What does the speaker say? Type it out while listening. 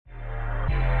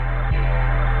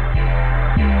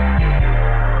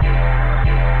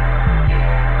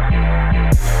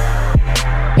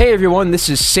Hey everyone, this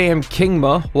is Sam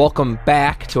Kingma. Welcome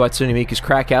back to Hatsune Miku's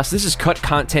Crack House. This is Cut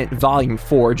Content Volume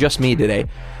 4, just me today.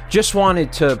 Just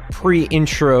wanted to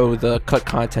pre-intro the cut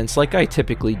contents like I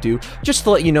typically do, just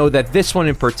to let you know that this one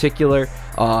in particular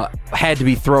had to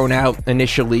be thrown out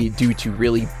initially due to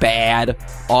really bad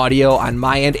audio on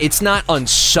my end. It's not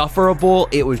unsufferable,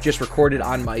 it was just recorded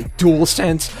on my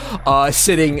DualSense,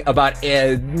 sitting about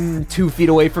 2 feet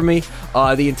away from me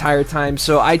the entire time,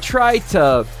 so I tried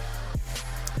to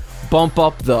bump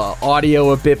up the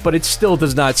audio a bit, but it still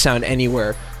does not sound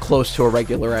anywhere close to a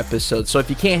regular episode. So if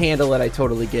you can't handle it, I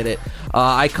totally get it.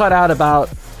 I cut out about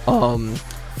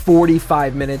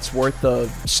 45 minutes worth of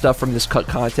stuff from this cut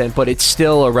content, but it's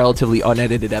still a relatively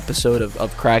unedited episode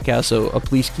of Crack House, so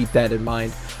please keep that in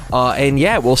mind. And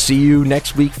yeah, we'll see you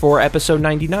next week for episode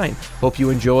 99. Hope you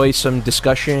enjoy some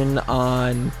discussion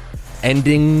on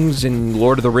endings and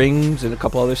Lord of the Rings and a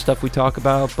couple other stuff we talk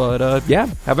about, but yeah,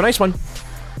 have a nice one.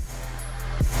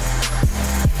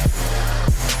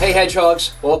 Hey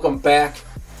Hedgehogs, welcome back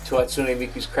to Hatsune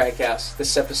Miku's Crack House. This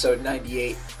is episode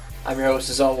 98. I'm your host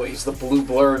as always, the blue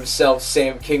blur himself,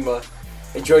 Sam Kingma.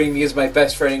 And joining me is my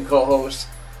best friend and co-host.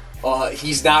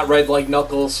 He's not red like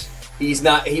Knuckles. He's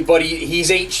not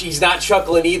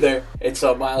chuckling either. It's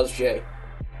Miles J.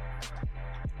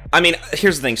 I mean,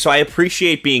 here's the thing. So I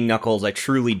appreciate being Knuckles, I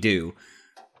truly do.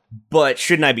 But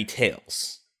shouldn't I be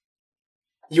Tails?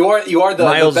 You are the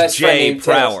Miles best J. friend named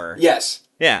Prower. Tails. Yes.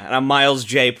 Yeah, and I'm Miles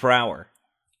J. Prower.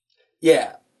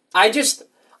 Yeah. I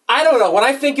don't know. When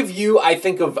I think of you, I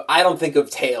don't think of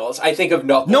Tails. I think of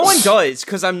Knuckles. No one does,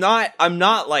 because I'm not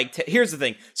like, here's the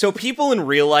thing. So people in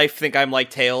real life think I'm like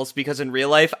Tails, because in real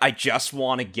life, I just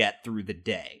want to get through the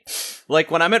day. Like,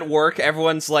 when I'm at work,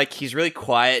 everyone's like, he's really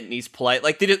quiet and he's polite.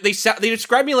 Like, they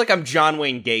describe me like I'm John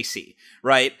Wayne Gacy,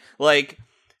 right? Like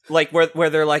where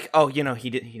they're like, oh, you know, he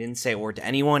didn't say a word to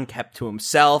anyone, kept to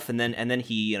himself, and then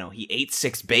he ate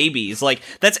 6 babies. Like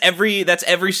that's every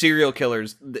serial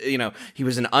killer's. You know, he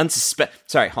was an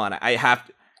Sorry, hold on. I have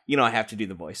to do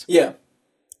the voice. Yeah.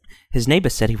 His neighbor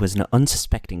said he was an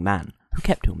unsuspecting man who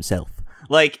kept to himself.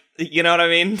 Like, you know what I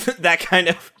mean? That kind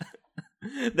of.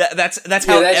 That's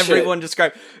how everyone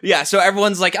describes. Yeah, so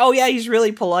everyone's like, "Oh yeah, he's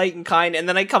really polite and kind." And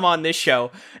then I come on this show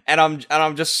and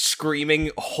I'm just screaming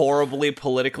horribly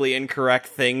politically incorrect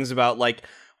things about like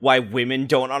why women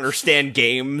don't understand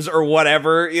games or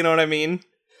whatever, you know what I mean?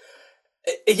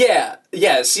 Yeah.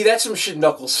 See, that's some shit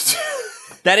Knuckles.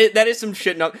 that is some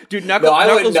shit dude,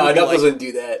 Knuckles. Knuckles wouldn't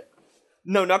do that.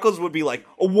 No, Knuckles would be like,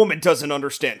 a woman doesn't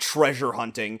understand treasure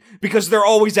hunting because they're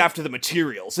always after the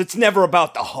materials. It's never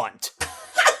about the hunt.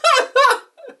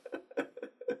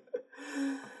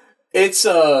 It's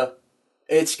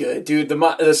good, dude.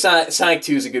 The Sonic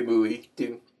 2 is a good movie,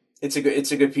 dude. It's a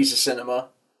good piece of cinema.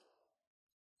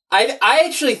 I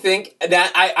actually think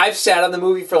that I've sat on the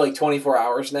movie for like 24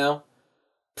 hours now.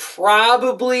 It's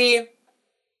probably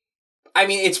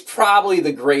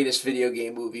the greatest video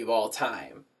game movie of all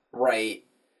time, right?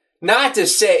 Not to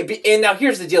say, and now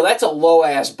here's the deal, that's a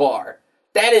low-ass bar.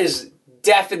 That is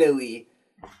definitely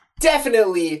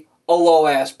a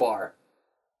low-ass bar.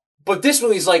 But this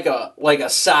movie's like a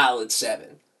solid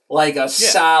 7. Like a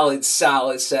solid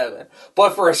 7.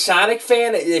 But for a Sonic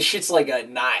fan, this shit's like a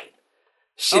 9.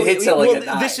 Shit hits it like a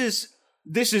 9.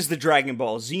 This is the Dragon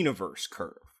Ball Xenoverse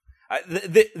curve.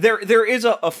 There is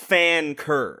a fan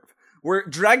curve. Where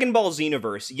Dragon Ball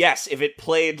Xenoverse, yes, if it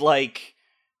played like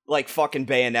fucking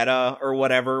Bayonetta or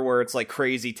whatever, where it's like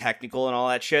crazy technical and all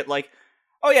that shit, like,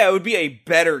 oh yeah, it would be a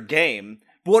better game.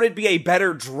 But would it be a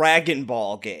better Dragon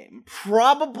Ball game?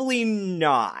 Probably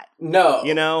not. No.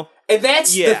 You know? And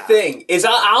that's the thing, is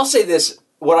I'll say this,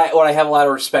 what I have a lot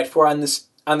of respect for on this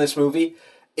movie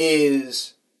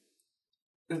is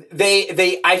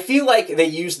I feel like they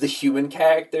use the human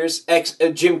characters,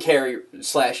 Jim Carrey /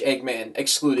 Eggman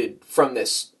excluded from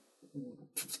this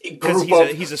group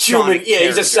he's a Sonic character.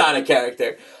 He's a Sonic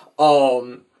character.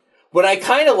 What I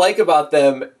kind of like about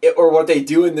them, or what they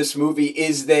do in this movie,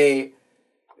 is they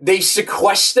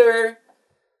sequester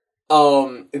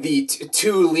the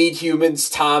two lead humans,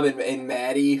 Tom and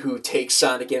Maddie, who take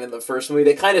Sonic in the first movie.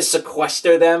 They kind of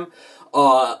sequester them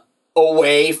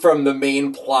away from the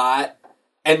main plot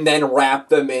and then wrap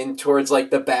them in towards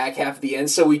like the back half of the end.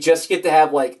 So we just get to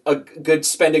have like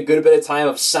spend a good bit of time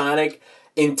of Sonic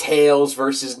and Tails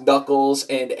versus Knuckles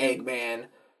and Eggman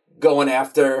going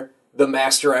after the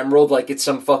Master Emerald like it's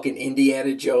some fucking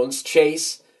Indiana Jones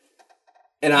chase.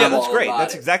 And yeah, that's great.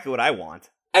 That's exactly what I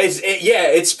want.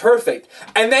 It's perfect.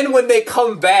 And then when they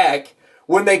come back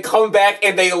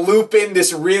and they loop in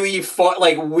this really fun,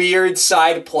 like weird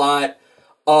side plot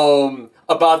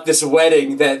about this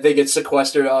wedding that they get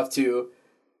sequestered off to,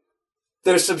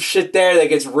 there's some shit there that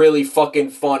gets really fucking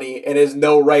funny and has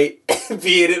no right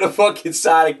being in a fucking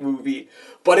Sonic movie.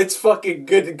 But it's fucking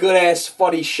good ass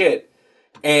funny shit.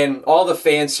 And all the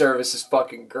fan service is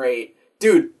fucking great.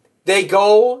 Dude, they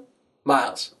go...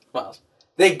 Miles.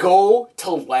 They go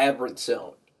to Labyrinth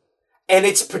Zone. And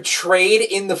it's portrayed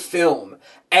in the film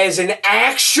as an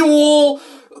actual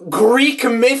Greek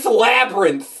myth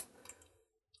labyrinth.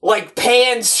 Like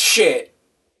Pan's shit.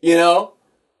 You know?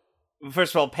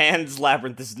 First of all, Pan's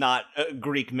Labyrinth is not a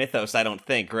Greek mythos, I don't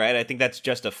think, right? I think that's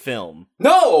just a film.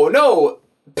 No.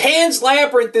 Pan's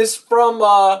Labyrinth is from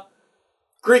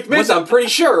Greek myth, I'm pretty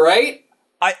sure, right?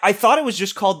 I thought it was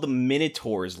just called the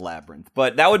Minotaur's Labyrinth,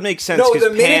 but that would make sense. No,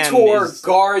 the Minotaur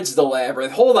guards the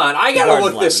labyrinth. Hold on, I gotta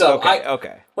look this up.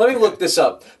 Okay. Let me look this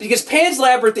up. Because Pan's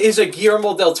Labyrinth is a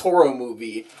Guillermo del Toro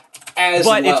movie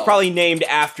But it's probably named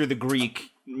after the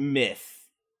Greek myth.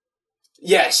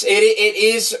 Yes, it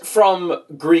is from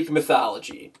Greek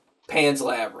mythology. Pan's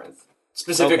Labyrinth.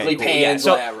 Specifically Pan's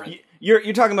Labyrinth.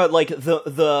 You're talking about like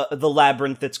the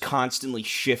labyrinth that's constantly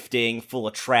shifting, full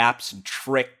of traps and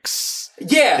tricks.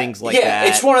 Yeah, things like that.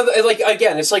 It's one of the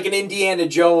it's like an Indiana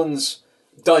Jones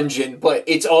dungeon, but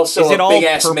it's also is it a big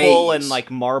ass all maze. purple and like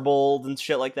marbled and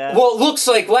shit like that? Well, it looks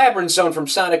like Labyrinth Zone from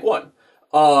Sonic 1.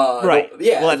 Right.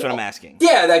 Yeah. Well, that's what I'm asking.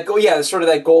 Yeah, sort of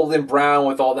that golden brown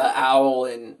with all the owl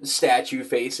and statue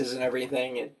faces and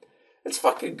everything. And it's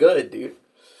fucking good, dude.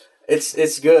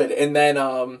 It's good. And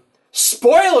then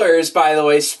spoilers, by the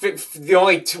way. The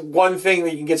only one thing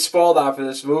that you can get spoiled off of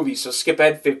this movie. So skip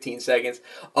ahead 15 seconds.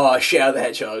 Shadow the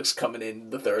Hedgehog's coming in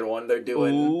the third one. They're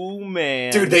doing. Ooh,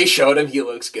 man, dude, they showed him. He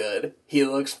looks good. He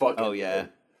looks fucking. Oh yeah.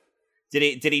 Good.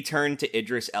 Did he turn to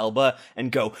Idris Elba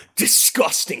and go,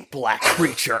 "Disgusting black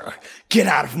creature, get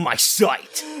out of my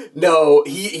sight"? No,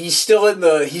 he's still in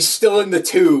the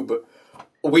tube.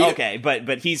 Okay,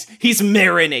 but he's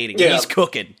marinating. Yeah. He's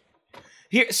cooking.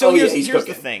 Here's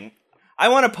the thing. I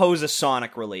want to pose a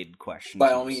Sonic related question.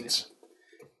 By all means.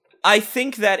 I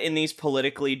think that in these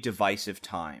politically divisive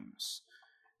times,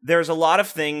 there's a lot of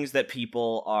things that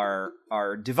people are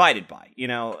divided by,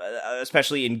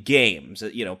 especially in games,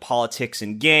 politics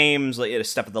in games, like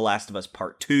stuff with The Last of Us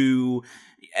Part 2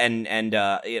 and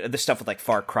the stuff with like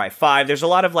Far Cry 5. There's a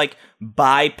lot of like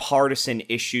bipartisan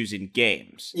issues in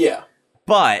games. Yeah.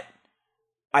 But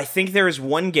I think there is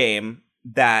one game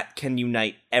that can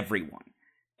unite everyone,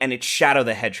 and it's Shadow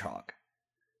the Hedgehog.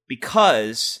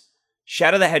 Because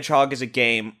Shadow the Hedgehog is a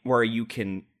game where you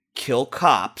can kill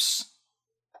cops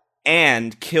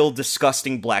and kill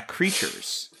disgusting black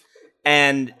creatures.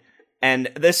 And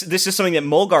this is something that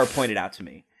Mulgar pointed out to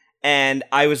me. And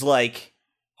I was like,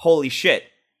 holy shit.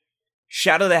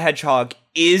 Shadow the Hedgehog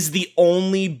is the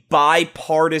only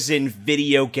bipartisan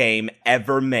video game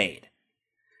ever made.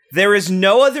 There is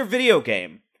no other video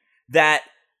game that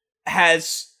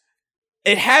has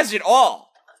it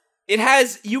all.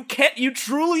 You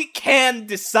truly can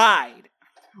decide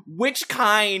which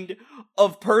kind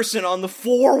of person on the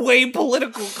four-way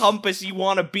political compass you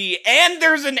want to be, and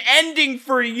there's an ending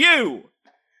for you,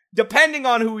 depending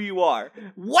on who you are.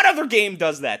 What other game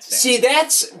does that, Sam?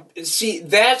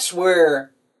 That's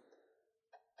where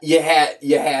you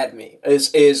had me,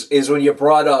 is when you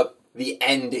brought up the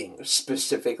ending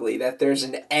specifically, that there's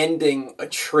an ending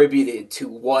attributed to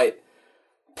what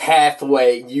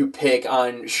pathway you pick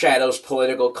on Shadow's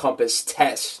political compass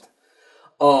test.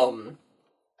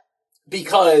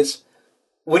 Because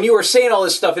when you were saying all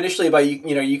this stuff initially about,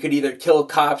 you could either kill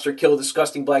cops or kill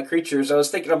disgusting black creatures, I was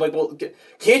thinking, I'm like, well,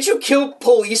 can't you kill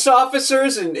police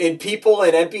officers and people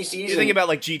and NPCs? You're thinking about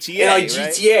like GTA, and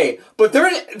GTA. But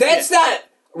that's not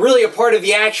really a part of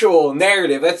the actual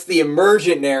narrative. That's the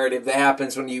emergent narrative that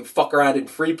happens when you fuck around in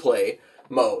free play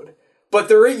mode. But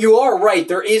you are right,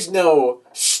 there is no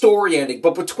story ending.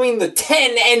 But between the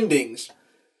 10 endings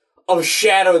of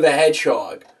Shadow the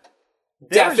Hedgehog,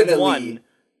 there's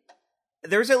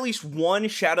at least one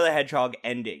Shadow the Hedgehog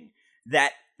ending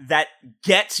that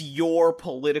gets your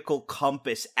political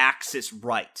compass axis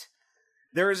right.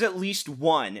 There is at least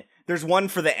one. There's one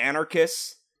for the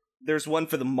anarchists. There's one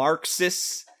for the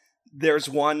Marxists. There's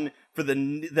one for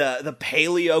the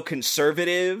paleo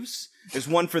conservatives. There's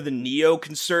one for the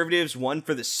neoconservatives. One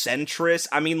for the centrists.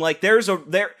 I mean, like,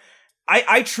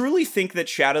 I truly think that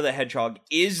Shadow the Hedgehog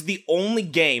is the only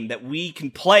game that we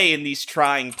can play in these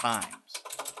trying times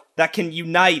that can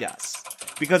unite us.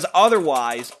 Because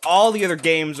otherwise, all the other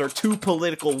games are too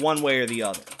political one way or the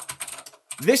other.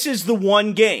 This is the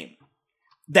one game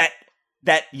that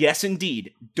yes,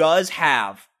 indeed, does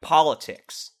have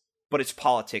politics, but it's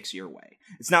politics your way.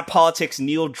 It's not politics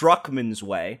Neil Druckmann's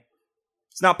way.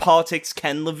 It's not politics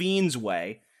Ken Levine's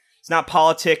way. It's not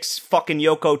politics fucking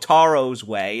Yoko Taro's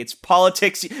way. It's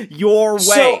politics your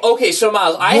way. So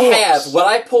Miles, what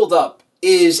I pulled up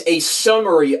is a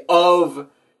summary of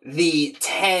the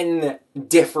 10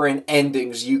 different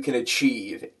endings you can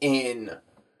achieve in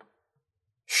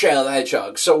Shadow the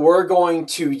Hedgehog. So we're going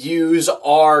to use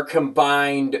our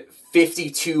combined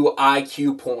 52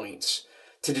 IQ points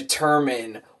to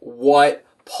determine what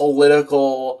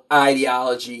political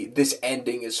ideology this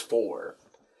ending is for.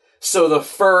 So the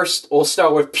first, we'll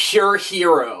start with Pure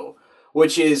Hero,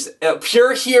 which is a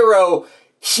Pure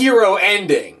Hero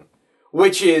ending,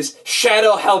 which is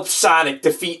Shadow helps Sonic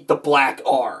defeat the Black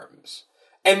Arms.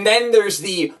 And then there's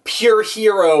the Pure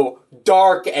Hero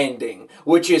Dark ending,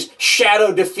 which is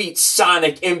Shadow defeats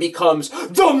Sonic and becomes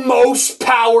the most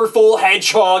powerful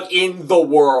hedgehog in the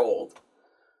world.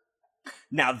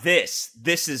 Now this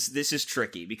is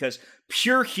tricky, because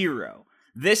Pure Hero,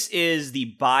 this is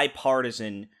the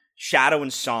bipartisan Shadow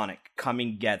and Sonic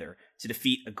coming together to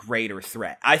defeat a greater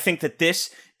threat. I think that this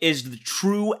is the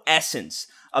true essence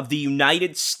of the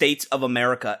United States of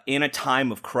America in a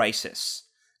time of crisis.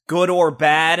 Good or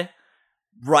bad,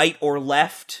 right or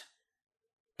left,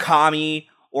 commie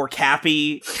or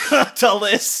cappy, to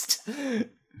list.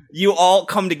 You all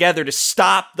come together to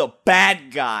stop the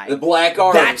bad guy. The Black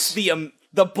Arms. That's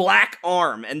the Black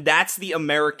Arm, and that's the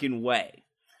American way.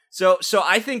 So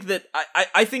I think that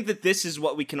I think that this is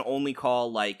what we can only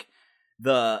call like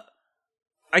the.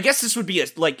 I guess this would be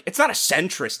it's not a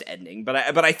centrist ending, but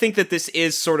I think that this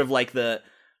is sort of like the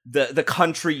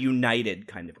country united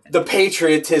kind of ending. The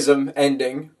patriotism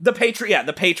ending. The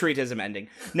patriotism ending.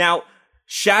 Now,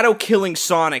 Shadow killing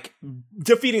Sonic,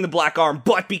 defeating the Black Arm,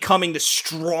 but becoming the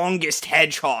strongest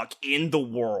hedgehog in the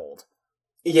world.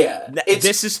 Yeah,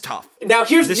 this is tough. Now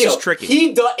here's the deal. This is tricky.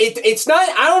 It's not.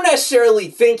 I don't necessarily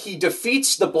think he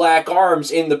defeats the Black Arms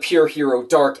in the Pure Hero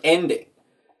Dark ending.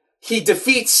 He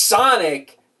defeats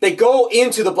Sonic. They go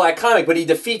into the Black Comic, but he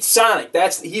defeats Sonic.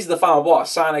 He's the final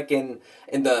boss. Sonic and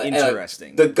the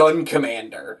interesting the Gun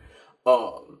Commander.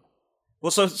 Well,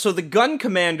 so the Gun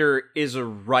Commander is a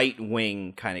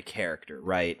right-wing kind of character,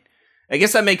 right? I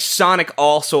guess that makes Sonic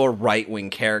also a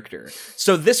right-wing character.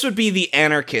 So this would be the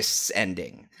Anarchists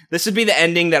ending. This would be the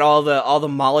ending that all the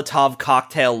Molotov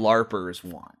cocktail LARPers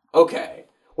want. Okay.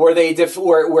 Where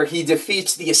where he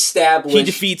defeats the established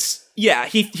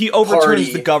he overturns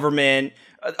party. the government,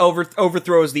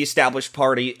 overthrows the established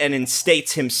party, and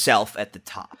instates himself at the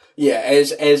top. Yeah,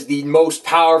 as the most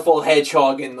powerful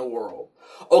hedgehog in the world.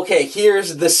 Okay,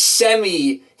 here's the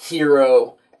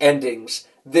semi-hero endings.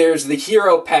 There's the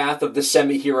hero path of the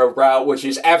semi-hero route, which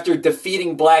is after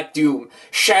defeating Black Doom,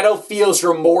 Shadow feels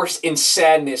remorse and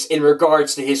sadness in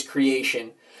regards to his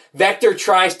creation. Vector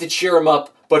tries to cheer him up,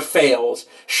 but fails.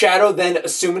 Shadow then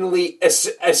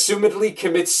assumedly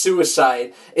commits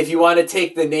suicide, if you want to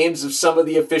take the names of some of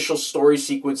the official story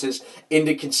sequences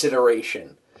into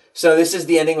consideration. So this is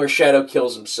the ending where Shadow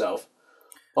kills himself.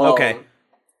 Okay.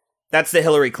 That's the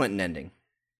Hillary Clinton ending.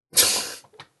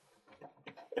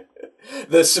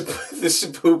 The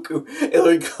seppuku.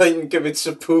 Hillary Clinton commits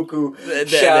seppuku.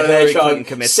 Shadow the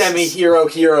Hedgehog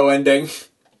semi-hero ending.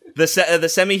 The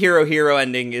semi-hero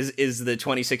ending is the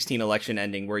 2016 election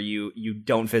ending where you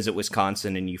don't visit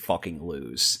Wisconsin and you fucking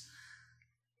lose.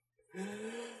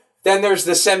 Then there's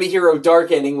the semi-hero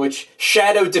dark ending, which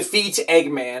Shadow defeats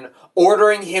Eggman,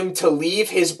 ordering him to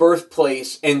leave his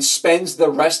birthplace and spends the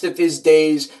rest of his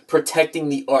days protecting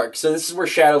the Ark. So this is where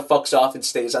Shadow fucks off and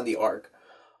stays on the Ark.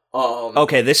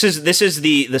 Okay, this is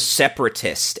the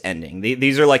separatist ending.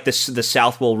 These are like the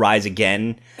South will rise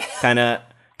again kind of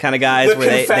guys.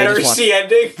 The Confederacy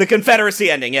ending? The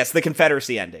Confederacy ending, yes, the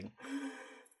Confederacy ending.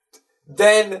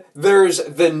 Then there's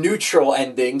the neutral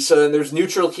ending. So then there's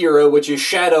Neutral Hero, which is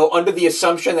Shadow, under the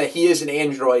assumption that he is an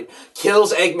android,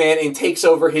 kills Eggman and takes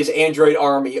over his android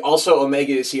army. Also,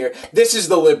 Omega is here. This is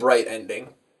the Lib-Right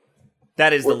ending.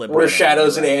 That is the Lib-Right where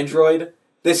Shadow's an android.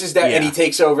 This is that, yeah. And he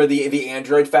takes over the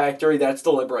android factory. That's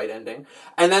the Lib-Right ending.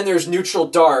 And then there's Neutral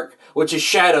Dark, which is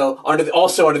Shadow,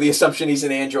 also under the assumption he's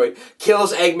an android,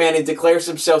 kills Eggman and declares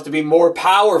himself to be more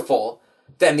powerful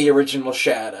than the original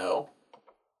Shadow.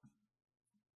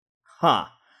 Huh.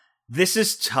 This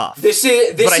is tough. This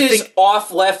is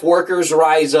off-left workers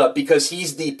rise up, because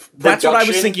he's the that's what I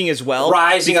was thinking as well.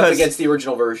 Rising up against the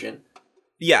original version.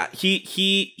 Yeah,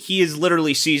 he is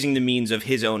literally seizing the means of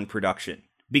his own production,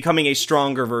 becoming a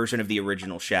stronger version of the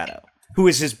original Shadow, who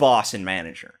is his boss and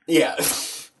manager. Yeah.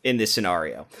 In this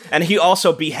scenario. And he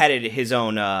also beheaded his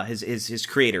own his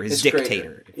creator, his dictator.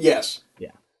 Creator. Yes.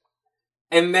 Yeah.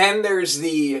 And then there's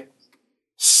the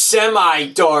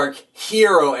semi-dark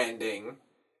hero ending,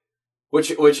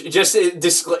 which just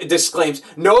disclaims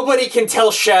nobody can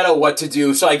tell Shadow what to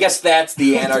do. So I guess that's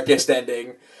the anarchist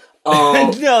ending.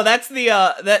 No, that's the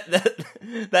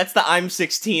that's the I'm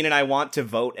 16 and I want to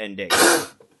vote ending.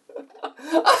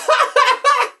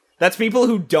 That's people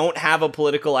who don't have a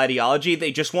political ideology.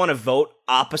 They just want to vote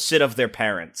opposite of their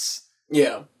parents.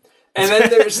 Yeah. And then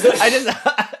there's the...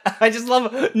 I just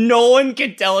love no one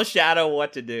can tell a Shadow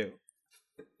what to do.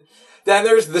 Then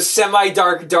there's the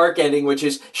semi-dark ending, which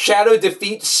is Shadow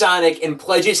defeats Sonic and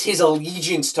pledges his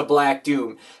allegiance to Black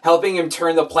Doom, helping him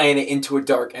turn the planet into a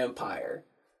dark empire.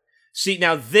 See,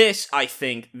 now this, I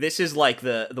think, this is like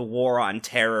the War on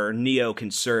Terror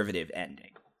neoconservative ending.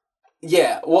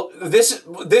 Yeah, well,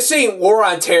 this ain't War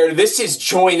on Terror, this is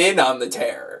join in on the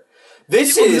terror.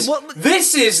 This is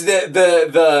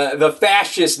the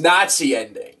fascist Nazi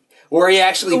ending, where he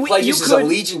actually pledges his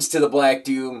allegiance to the Black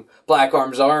Doom, Black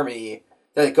Arms Army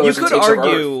that goes and takes over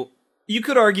Earth. You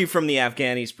could argue from the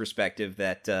Afghanis' perspective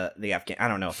that I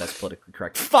don't know if that's politically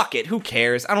correct. Fuck it, who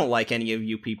cares? I don't like any of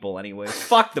you people anyway.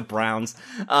 Fuck the Browns.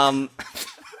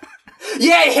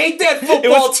 Yeah, I hate that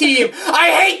football team.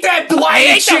 I hate that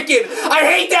line of chicken. I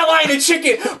hate that line of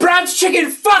chicken. Brown's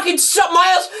chicken fucking sucks.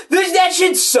 Miles, that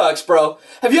shit sucks, bro.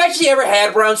 Have you actually ever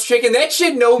had Brown's chicken? That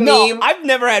shit no meme. I've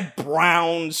never had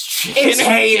Brown's chicken. It's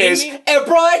heinous. And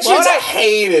bro, that shit's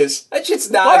heinous. That shit's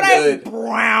not good.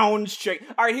 Brown's chicken.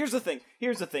 All right, here's the thing,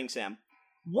 Sam.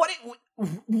 What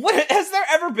has there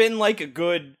ever been like a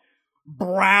good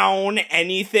brown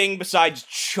anything besides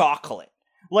chocolate?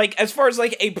 Like, as far as,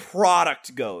 like, a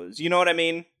product goes, you know what I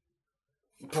mean?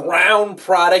 Brown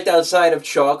product outside of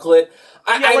chocolate?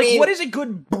 I mean, what is a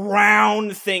good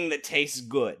brown thing that tastes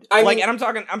good? And I'm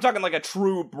talking like a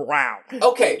true brown.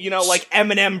 Okay. You know, like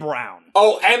M&M brown.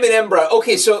 Oh, M&M brown.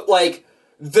 Okay, so, like,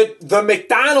 the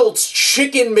McDonald's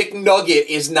Chicken McNugget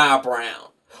is not brown.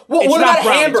 What about a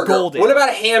hamburger? It's golden. What about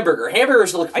a hamburger?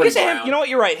 Hamburgers look pretty brown. You know what,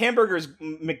 you're right. Hamburger's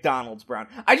McDonald's brown.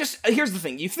 Here's the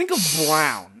thing. You think of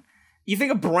brown... You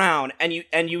think of brown, and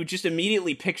you just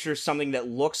immediately picture something that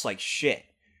looks like shit.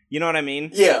 You know what I mean?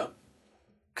 Yeah.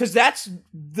 Because that's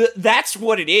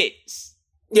what it is.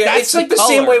 Yeah, that's it's like the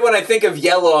same way when I think of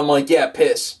yellow, I'm like, yeah,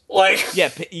 piss. Like, yeah,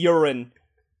 urine.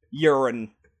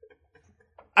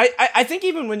 I think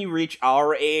even when you reach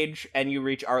our age and you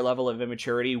reach our level of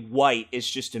immaturity, white is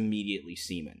just immediately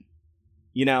semen.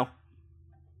 You know?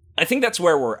 I think that's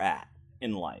where we're at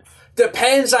in life.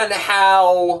 Depends on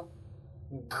how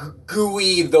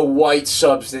gooey the white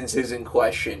substance is in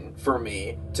question for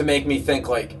me to make me think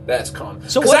like that's common.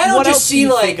 So what else do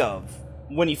you think of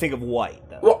when you think of white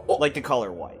though? Like the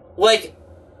color white? Like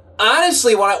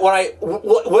honestly, what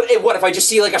if I just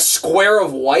see like a square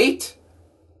of white?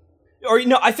 Or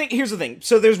I think here's the thing.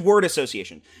 So there's word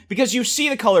association because you see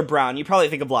the color brown, you probably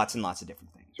think of lots and lots of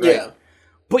different things, right? Yeah.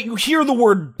 But you hear the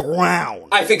word brown,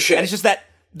 I think shit, and it's just that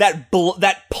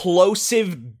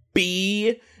plosive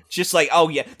B. Just like, oh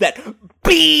yeah, that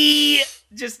B.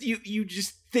 Just you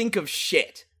just think of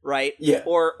shit, right? Yeah.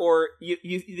 Or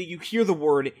you hear the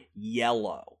word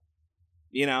yellow,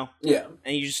 you know? Yeah.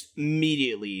 And you just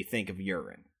immediately think of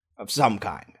urine of some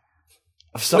kind.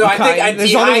 I think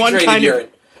there's only one kind of urine.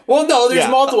 Well, no, there's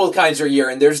multiple kinds of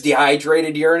urine. There's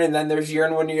dehydrated urine, and then there's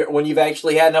urine when you've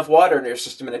actually had enough water in your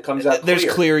system and it comes out clear.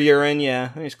 There's clear urine, yeah.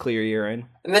 There's clear urine.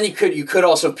 And then you could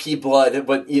also pee blood,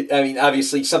 but I mean,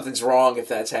 obviously something's wrong if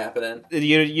that's happening.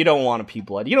 You don't want to pee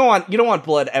blood. You don't want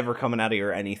blood ever coming out of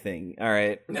your anything. All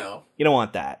right. No, you don't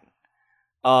want that.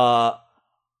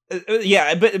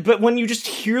 Yeah, but when you just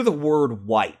hear the word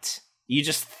white, you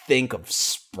just think of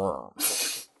sperm.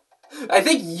 I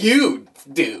think you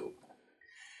do.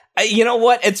 You know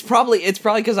what? It's probably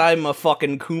because I'm a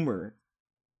fucking Coomer.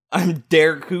 I'm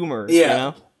Derek Coomer. Yeah. You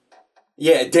know?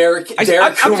 Yeah, Derek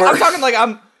Coomer. I'm talking like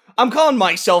I'm calling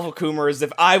myself a Coomer as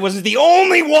if I was the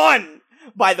only one.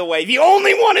 By the way, the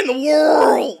only one in the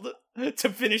world to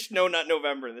finish No Nut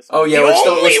November this. Oh yeah, we're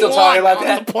still talking about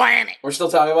that. On the planet. We're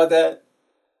still talking about that.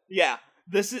 Yeah,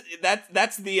 that's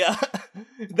the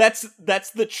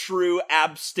that's the true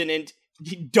abstinent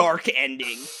dark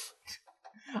ending.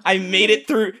 I made it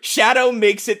through. Shadow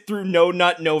makes it through No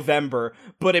Nut November,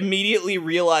 but immediately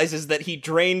realizes that he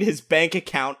drained his bank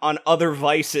account on other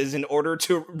vices in order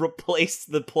to replace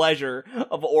the pleasure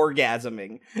of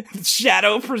orgasming.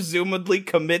 Shadow presumably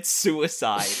commits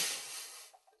suicide.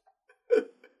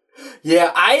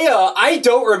 Yeah, I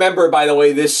don't remember, by the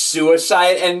way, this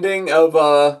suicide ending of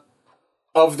the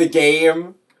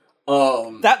game.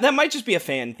 That might just be a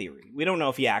fan theory. We don't know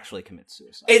if he actually commits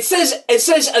suicide. It says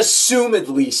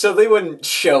assumedly, so they wouldn't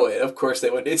show it. Of course they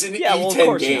wouldn't. It's an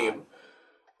E10 game. Not.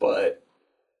 But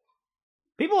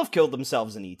people have killed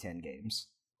themselves in E10 games.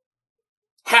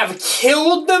 have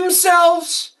killed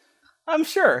themselves? I'm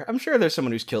sure there's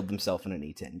someone who's killed themselves in an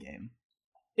E10 game.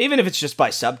 Even if it's just by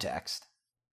subtext.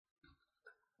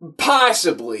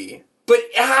 Possibly. But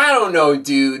I don't know,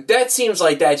 dude. That seems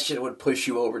like that shit would push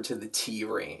you over to the T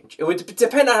range. It would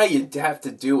depend on how you have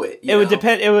to do it. It would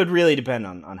depend. It would really depend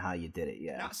on how you did it.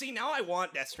 Yeah. Now I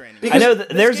want Death Stranding. I know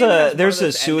there's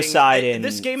a suicide in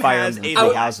this game Fire has Emblem a Three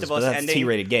Last Houses, of but Us that's a ending.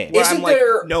 T-rated game. Where Isn't I'm like,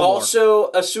 there no more.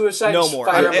 also a suicide? No more.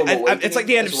 Fire Emblem Awakening, It's like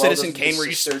the end of as well Citizen as Kane where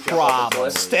you Sister just Probably.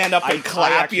 stand up and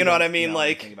clap. You know what I mean?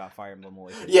 Like, about Fire Emblem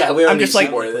Awakening. Yeah, we don't I'm need just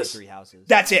like, more of this. Three Houses.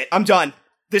 that's it. I'm done.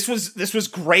 This was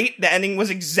great. The ending was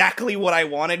exactly what I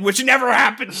wanted, which never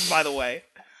happens, by the way.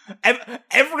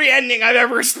 Every ending I've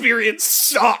ever experienced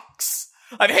sucks.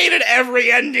 I've hated every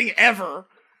ending ever.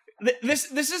 This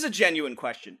is a genuine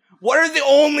question. What are the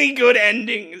only good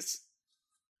endings?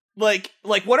 Like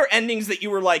what are endings that you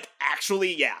were like,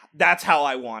 actually, yeah, that's how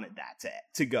I wanted that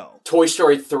to go? Toy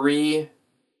Story 3.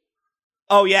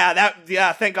 Oh yeah,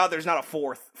 thank God there's not a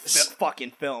fourth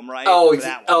fucking film, right? Oh, for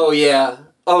that one. oh yeah.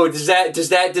 Oh, does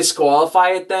that disqualify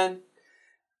it then?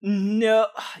 No,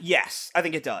 yes, I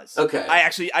think it does. Okay.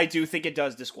 I do think it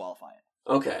does disqualify it.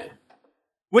 Okay.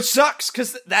 Which sucks,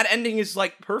 because that ending is,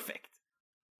 like, perfect.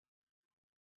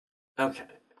 Okay.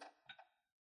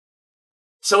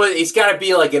 So it's got to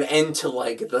be like an end to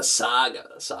like the saga.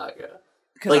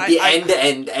 Like the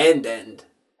end.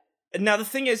 Now, the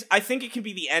thing is, I think it can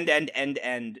be the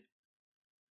end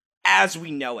as we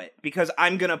know it, because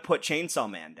I'm gonna put Chainsaw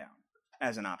Man down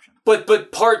as an option.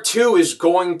 But part 2 is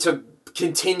going to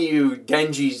continue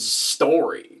Denji's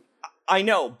story. I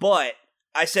know, but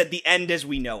I said the end as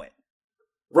we know it.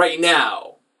 Right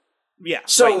now. Yeah.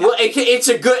 So right now. it's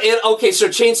a good... Okay, so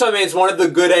Chainsaw Man is one of the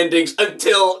good endings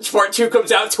until part 2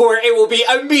 comes out to where it will be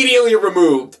immediately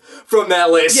removed from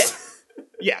that list. Yeah.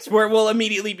 Yes, where it will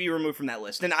immediately be removed from that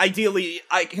list. And ideally,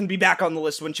 I can be back on the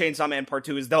list when Chainsaw Man Part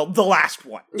 2 is the last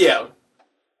one. Yeah.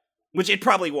 Which it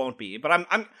probably won't be, but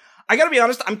I gotta be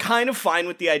honest, I'm kind of fine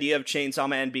with the idea of Chainsaw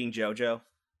Man being JoJo.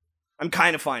 I'm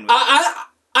kind of fine with it.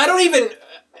 I don't even...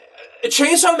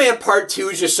 Chainsaw Man Part 2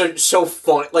 is just so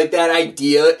fun. Like, that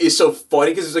idea is so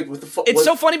funny, because it's like, what the fuck? It's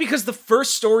so funny because the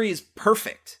first story is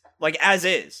perfect. Like, as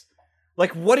is.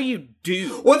 Like, what do you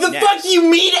do? What the next? fuck do you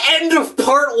mean end of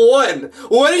part 1?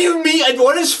 What do you mean? And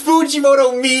what does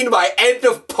Fujimoto mean by end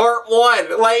of part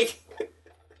 1? Like...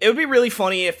 It would be really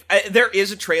funny if... there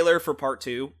is a trailer for part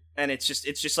 2, and it's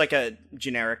just like a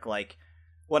generic, like,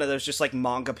 one of those just, like,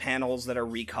 manga panels that are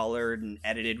recolored and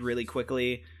edited really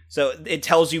quickly. So it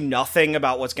tells you nothing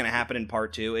about what's going to happen in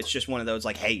part 2. It's just one of those,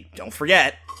 like, hey, don't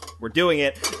forget, we're doing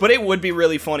it. But it would be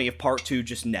really funny if part 2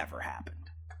 just never happened.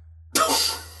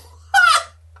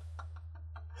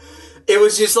 It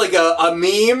was just like a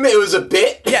meme? It was a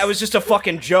bit? Yeah, it was just a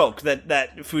fucking joke that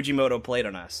Fujimoto played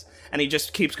on us. And he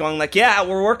just keeps going like, yeah,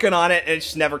 we're working on it, and it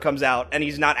just never comes out, and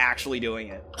he's not actually doing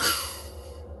it.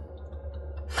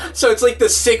 So it's like the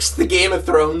 6th Game of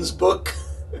Thrones book?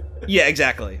 Yeah,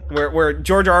 exactly. Where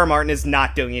George R.R. Martin is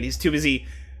not doing it. He's too busy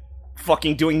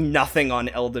fucking doing nothing on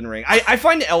Elden Ring. I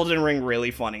find Elden Ring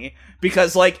really funny,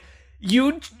 because, like,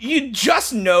 you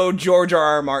just know George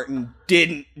R.R. Martin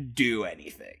didn't do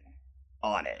anything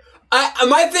on it.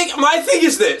 My thing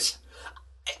is this.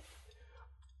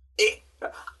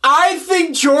 I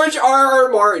think George R.R.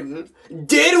 Martin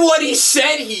did what he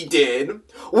said he did,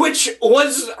 which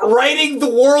was writing the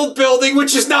world building,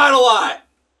 which is not a lot.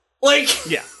 Like...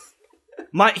 Yeah.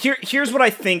 Here's what I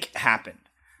think happened.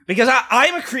 Because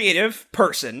I'm a creative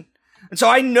person, and so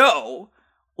I know,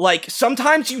 like,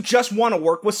 sometimes you just want to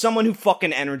work with someone who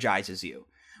fucking energizes you.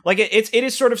 Like, it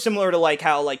is sort of similar to, like,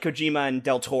 how, like, Kojima and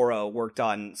Del Toro worked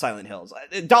on Silent Hills.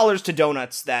 Dollars to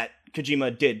donuts that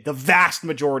Kojima did the vast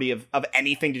majority of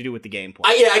anything to do with the gameplay.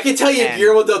 I can tell you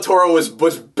Guillermo del Toro was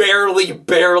barely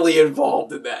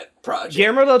involved in that project.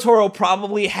 Guillermo del Toro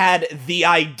probably had the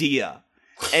idea,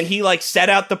 and he, like, set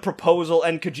out the proposal,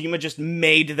 and Kojima just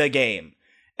made the game.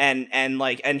 And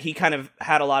he kind of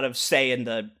had a lot of say in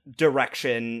the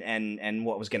direction and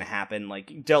what was going to happen.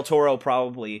 Like, Del Toro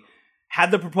probably had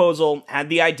the proposal, had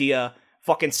the idea,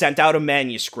 fucking sent out a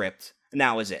manuscript, and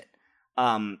that was it.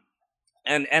 But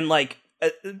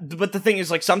the thing is,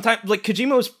 like, sometimes, like,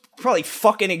 Kojima was probably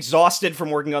fucking exhausted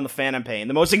from working on the Phantom Pain,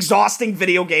 the most exhausting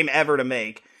video game ever to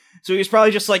make. So he was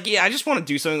probably just like, yeah, I just want to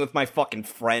do something with my fucking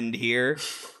friend here.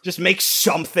 Just make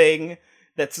something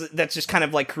that's just kind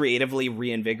of, like, creatively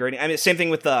reinvigorating. I mean, same thing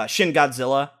with Shin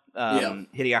Godzilla,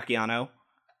 Hideaki Anno,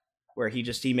 where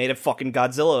he made a fucking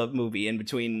Godzilla movie in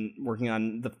between working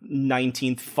on the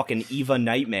 19th fucking EVA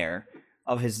nightmare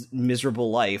of his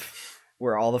miserable life,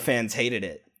 where all the fans hated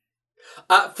it.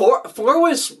 Four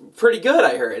was pretty good,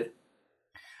 I heard.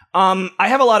 I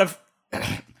have a lot of...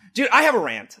 Dude, I have a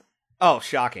rant. Oh,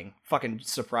 shocking. Fucking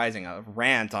surprising. A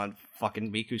rant on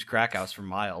fucking Miku's Crack House for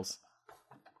Miles.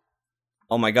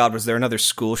 Oh my god, was there another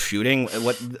school shooting?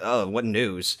 What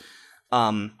news?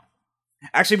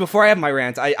 Actually, before I have my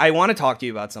rant, I want to talk to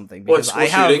you about something. Because What,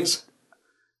 school shootings?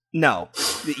 No.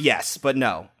 Yes, but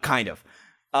no. Kind of.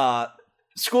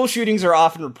 School shootings are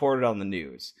often reported on the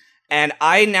news. And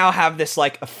I now have this,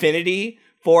 like, affinity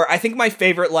for, I think my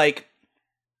favorite, like...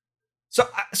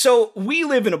 So we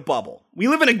live in a bubble. We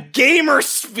live in a gamer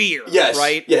sphere, Yes,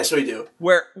 right? Yes, we do.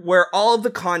 Where all of the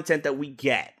content that we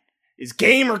get is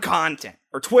gamer content.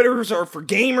 Or Twitters are for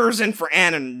gamers and for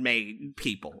anime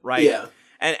people, right? Yeah.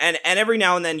 And every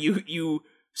now and then you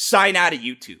sign out of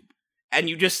YouTube and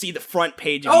you just see the front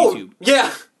page of Oh, YouTube.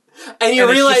 yeah. And you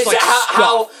And it's realize just,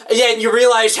 like, and you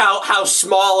realize how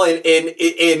small and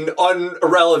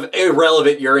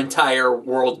irrelevant your entire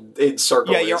world in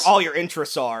circle is. All your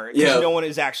interests are. Yeah. No one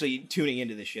is actually tuning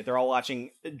into this shit. They're all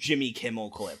watching Jimmy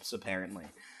Kimmel clips, apparently.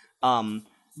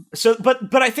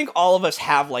 But I think all of us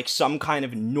have, like, some kind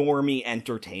of normie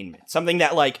entertainment. Something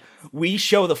that, like, we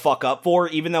show the fuck up for,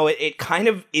 even though it kind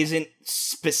of isn't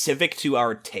specific to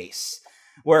our tastes.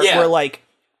 Where like,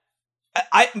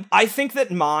 I think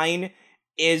that mine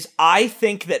is, I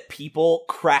think that people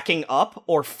cracking up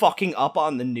or fucking up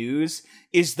on the news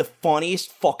is the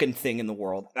funniest fucking thing in the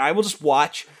world. And I will just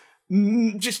watch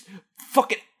just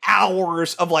fucking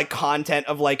hours of, like, content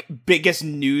of, like, biggest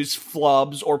news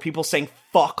flubs, or people saying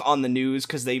fuck on the news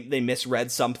because they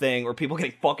misread something, or people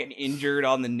getting fucking injured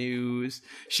on the news,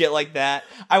 shit like that.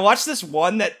 I watched this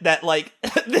one that like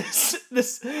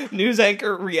this news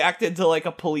anchor reacted to, like,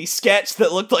 a police sketch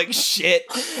that looked like shit,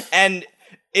 and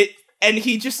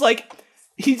he just, like,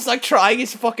 he's, like, trying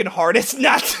his fucking hardest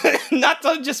not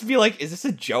to just be like, is this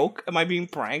a joke? Am I being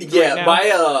pranked right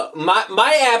now?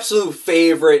 My absolute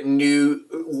favorite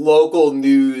local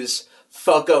news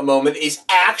fuck up moment is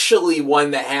actually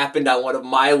one that happened on one of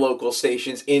my local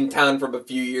stations in town from a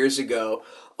few years ago,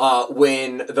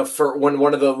 when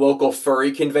one of the local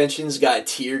furry conventions got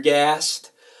tear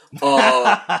gassed,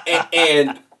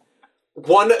 and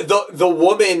the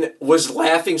woman was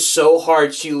laughing so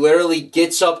hard she literally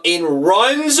gets up and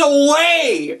runs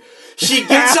away. She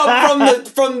gets up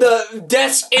from the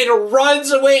desk and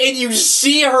runs away, and you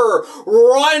see her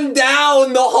run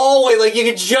down the hallway. Like, you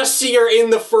can just see her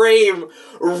in the frame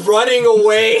running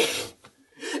away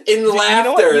in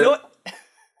laughter.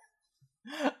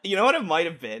 You know what it might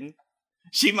have been?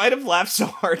 She might have laughed so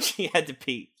hard she had to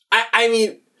pee. I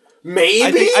mean,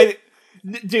 maybe?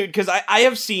 Dude, because I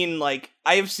have seen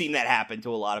that happen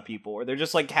to a lot of people where they're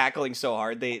just, like, cackling so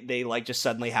hard they like just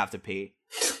suddenly have to pee.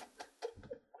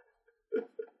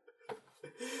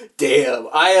 Damn,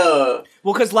 well,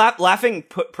 because laughing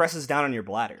presses down on your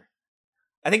bladder.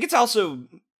 I think it's also,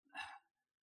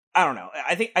 I don't know.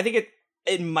 I think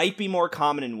it might be more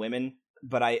common in women,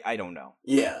 but I don't know.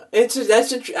 Yeah,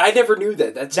 I never knew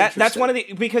that. That's one of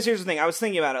the, because here's the thing. I was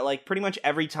thinking about it. Like, pretty much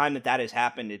every time that has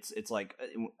happened, it's like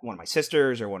one of my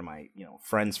sisters or one of my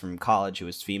friends from college who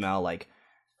is female. Like,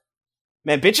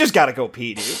 man, bitches gotta go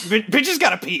pee, dude. Bitches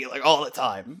gotta pee, like, all the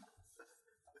time.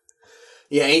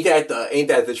 Yeah, ain't that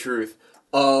the truth?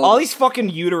 All these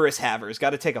fucking uterus havers got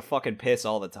to take a fucking piss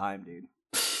all the time, dude.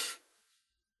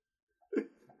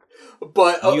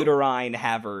 But uterine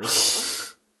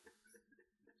havers.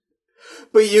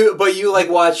 But you like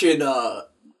watching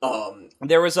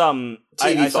there was I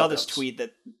saw this fuck-ups. tweet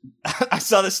that I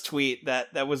saw this tweet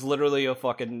that was literally a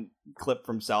fucking clip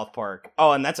from South Park.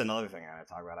 Oh, and that's another thing I want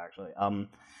to talk about, actually.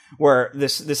 Where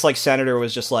this like senator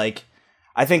was just like,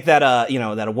 I think that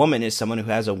that a woman is someone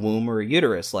who has a womb or a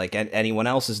uterus, like, and anyone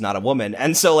else is not a woman.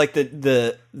 And so, like,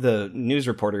 the news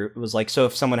reporter was like, so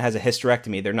if someone has a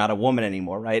hysterectomy, they're not a woman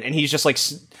anymore, right? And he's just, like,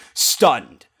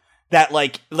 stunned that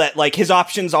his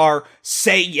options are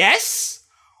say yes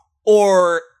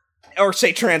or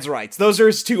say trans rights. Those are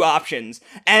his two options.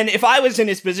 And if I was in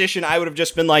his position, I would have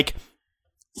just been like,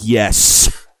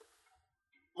 yes.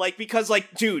 Like, because,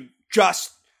 like, dude,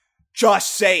 just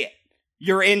say it.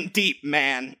 You're in deep,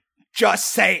 man. Just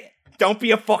say it. Don't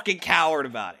be a fucking coward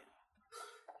about it.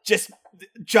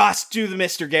 Just do the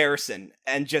Mr. Garrison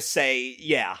and just say,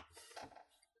 yeah.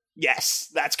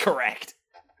 Yes, that's correct.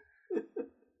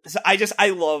 So I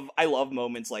love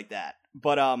moments like that.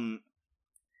 But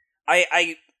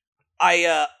I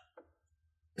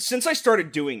since I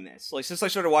started doing this, like, since I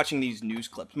started watching these news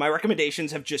clips, my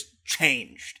recommendations have just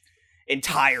changed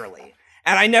entirely.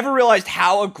 And I never realized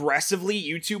how aggressively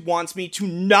YouTube wants me to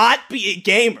not be a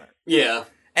gamer. Yeah.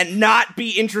 and not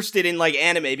be interested in like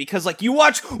anime because like you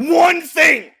watch one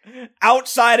thing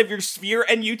outside of your sphere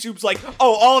and YouTube's like,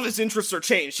 oh, all of his interests are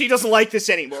changed. He doesn't like this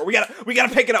anymore. We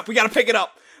gotta pick it up. We gotta pick it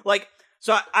up. Like,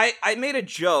 so I made a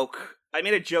joke. I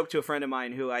made a joke to a friend of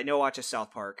mine who I know watches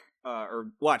South Park, or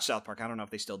watch South Park. I don't know if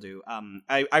they still do.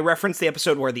 I referenced the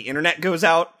episode where the internet goes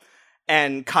out.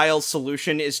 And Kyle's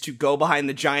solution is to go behind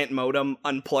the giant modem,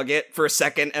 unplug it for a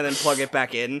second, and then plug it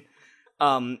back in.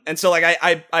 And so like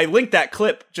I linked that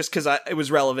clip just because it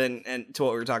was relevant and to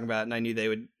what we were talking about, and I knew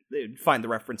they'd find the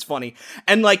reference funny.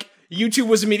 And like YouTube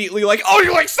was immediately like, "Oh,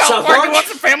 you like South Park? You want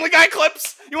some Family Guy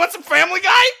clips? You want some Family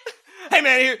Guy? Hey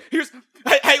man,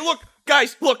 hey look."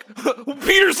 Guys, look,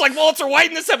 Peter's like Walter White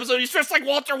in this episode. He's dressed like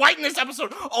Walter White in this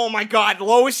episode. Oh my god,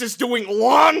 Lois is doing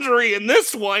laundry in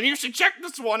this one. You should check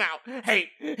this one out. Hey,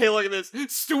 look at this.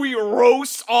 Stewie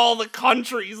roasts all the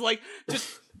countries. Like,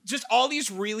 just all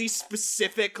these really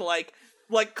specific, like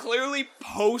clearly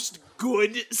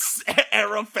post-good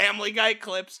era Family Guy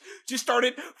clips just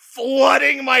started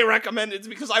flooding my recommendeds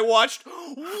because I watched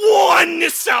one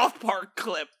South Park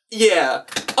clip. Yeah.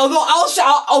 Although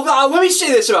let me say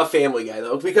this about Family Guy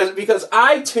though, because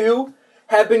I too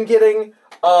have been getting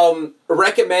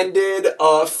recommended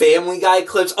Family Guy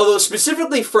clips, although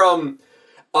specifically from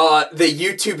the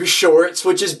YouTube Shorts,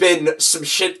 which has been some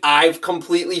shit I've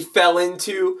completely fell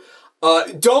into.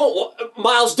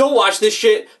 Miles, don't watch this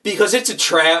shit because it's a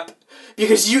trap.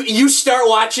 Because you start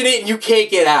watching it and you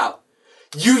can't get out.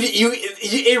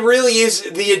 It really is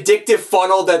the addictive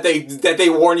funnel that they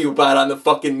warn you about on the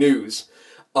fucking news.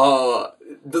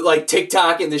 Like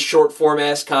TikTok and this short form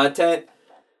ass content.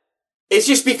 It's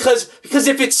just because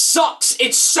if it sucks,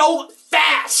 it's so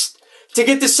fast to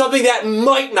get to something that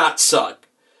might not suck.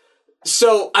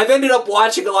 So I've ended up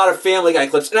watching a lot of Family Guy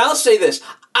clips, and I'll say this: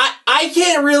 I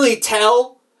can't really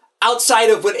tell outside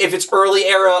of if it's early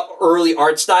era, early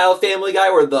art style Family Guy,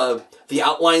 where the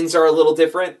outlines are a little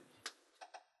different.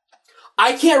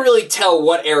 I can't really tell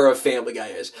what era of Family Guy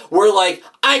is. Where, like,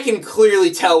 I can clearly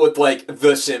tell with, like,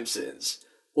 The Simpsons.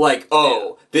 Like,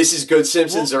 oh, this is good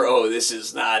Simpsons, or oh, this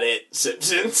is not it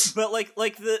Simpsons. But, like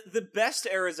the best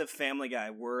eras of Family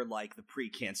Guy were, like, the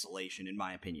pre-cancellation, in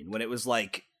my opinion. When it was,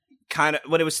 like,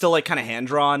 when it was still, like, kind of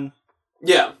hand-drawn.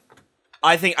 Yeah.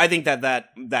 I think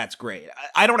that's great.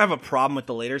 I don't have a problem with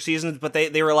the later seasons, but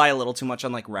they rely a little too much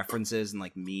on, like, references and,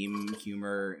 like, meme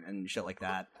humor and shit like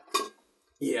that.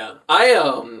 Yeah, I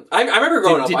remember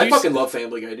growing up. I fucking love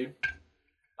Family Guy, dude.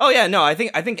 Oh yeah, no, I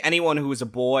think anyone who was a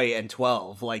boy and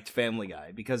 12 liked Family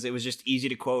Guy because it was just easy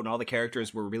to quote and all the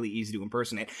characters were really easy to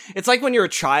impersonate. It's like when you're a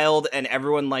child and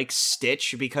everyone likes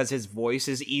Stitch because his voice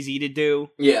is easy to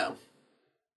do. Yeah.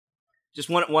 Just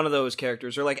one of those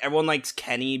characters, or like everyone likes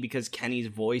Kenny because Kenny's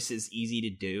voice is easy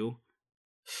to do.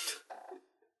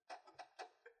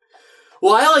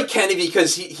 Well, I like Kenny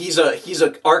because he's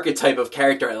a archetype of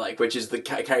character I like, which is the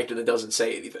character that doesn't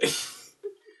say anything.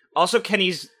 Also,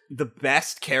 Kenny's the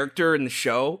best character in the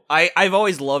show. I've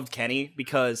always loved Kenny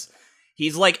because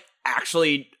he's like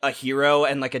actually a hero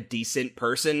and like a decent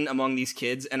person among these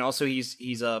kids, and also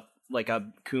he's a like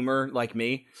a Coomer like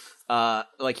me.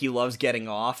 Like he loves getting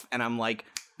off, and I'm like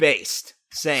based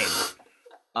same.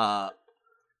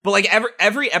 But, like,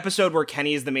 every episode where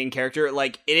Kenny is the main character,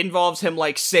 like, it involves him,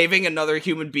 like, saving another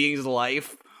human being's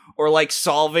life, or, like,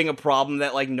 solving a problem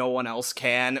that, like, no one else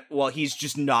can, while he's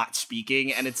just not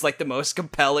speaking, and it's, like, the most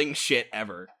compelling shit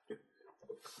ever.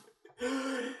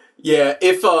 Yeah,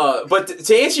 but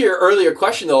to answer your earlier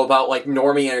question, though, about, like,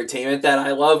 normie entertainment that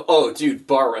I love, oh, dude,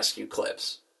 Bar Rescue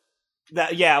clips.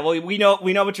 Well, we know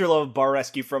what you love Bar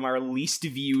Rescue from our least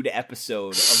viewed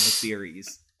episode of the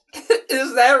series.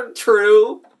 Is that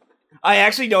true? I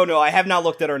actually don't know. I have not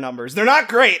looked at our numbers. They're not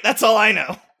great. That's all I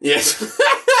know. Yes.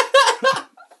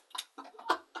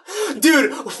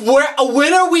 Dude,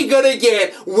 when are we gonna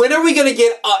get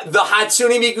the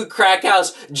Hatsune Miku Crack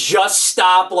House Just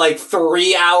Stop, like,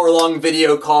 3-hour-long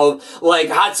video called, like,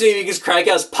 Hatsune Miku's Crack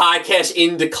House podcast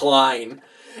in decline?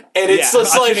 And it's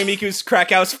just like Hatsune Miku's Crack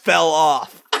House fell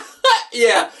off.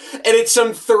 Yeah, and it's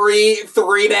some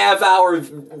 3.5 hour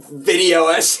video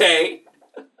essay.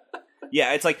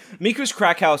 Yeah, it's like Miku's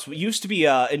Crack House used to be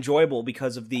enjoyable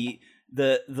because of the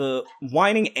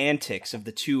whining antics of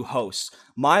the two hosts,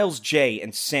 Miles J.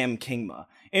 and Sam Kingma.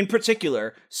 In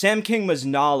particular, Sam Kingma's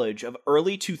knowledge of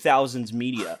early 2000s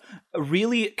media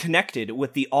really connected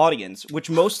with the audience, which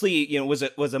mostly,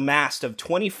 was amassed of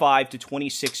 25 to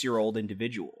 26-year-old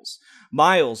individuals.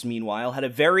 Miles, meanwhile, had a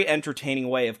very entertaining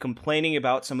way of complaining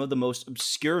about some of the most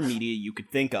obscure media you could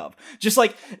think of.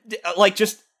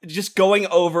 Just going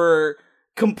over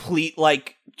complete,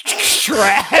 like,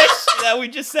 trash that we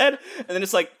just said. And then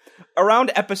it's like,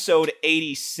 around episode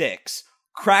 86,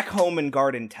 Crack Home and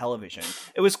Garden Television,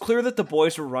 it was clear that the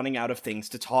boys were running out of things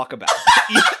to talk about.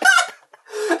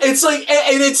 It's like,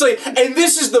 and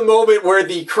this is the moment where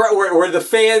where the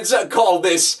fans call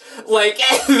this like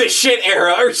the shit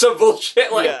era or some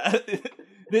bullshit. Like, yeah.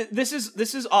 This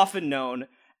is often known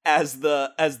as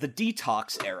the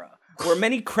detox era, where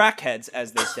many crackheads,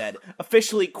 as they said,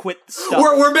 officially quit the stuff.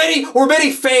 Where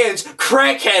many fans,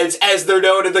 crackheads, as they're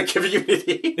known in the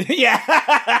community.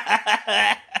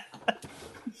 Yeah.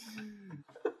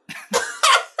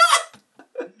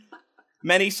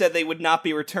 Many said they would not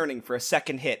be returning for a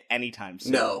second hit anytime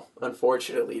soon. No,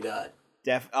 unfortunately not.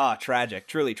 Tragic.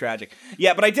 Truly tragic.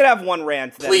 Yeah, but I did have one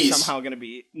rant that Please. is somehow going to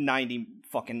be 90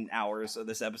 fucking hours of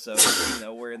this episode. Even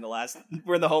though we're in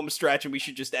the home stretch and we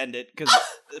should just end it, because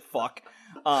fuck.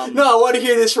 No, I want to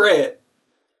hear this rant.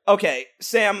 Okay,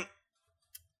 Sam,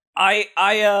 I'm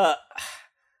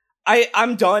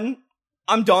done.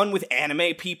 I'm done with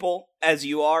anime people, as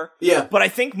you are. Yeah. But I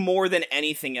think more than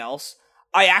anything else,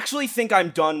 I actually think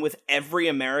I'm done with every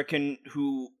American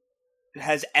who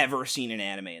has ever seen an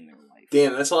anime in their life.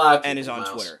 Damn, that's a lot of people, and is on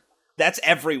Miles. Twitter. That's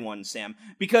everyone, Sam.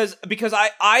 Because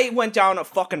I went down a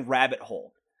fucking rabbit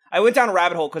hole. I went down a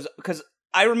rabbit hole because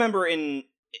I remember in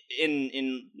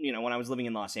when I was living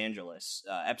in Los Angeles,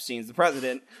 Epstein's the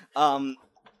president. When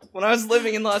I was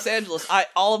living in Los Angeles,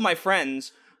 all of my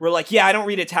friends were like, "Yeah, I don't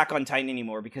read Attack on Titan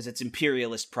anymore because it's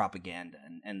imperialist propaganda,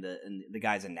 and the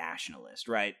guy's a nationalist,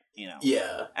 right?" You know.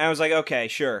 Yeah. And I was like, "Okay,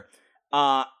 sure."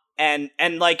 And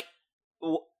like,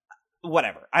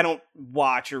 whatever. I don't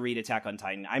watch or read Attack on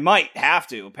Titan. I might have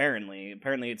to. Apparently,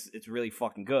 it's really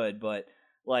fucking good. But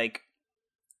like,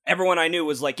 everyone I knew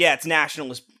was like, "Yeah, it's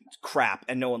nationalist crap,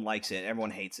 and no one likes it.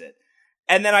 Everyone hates it."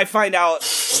 And then I find out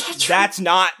that's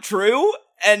not true.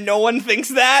 And no one thinks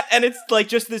that, and it's like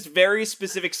just this very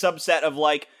specific subset of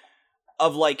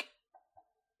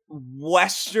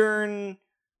Western,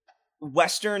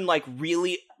 like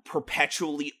really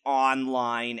perpetually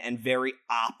online and very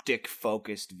optic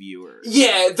focused viewers.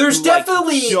 Yeah, there's who,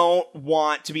 definitely don't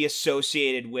want to be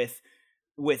associated with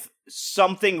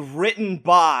something written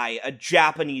by a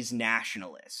Japanese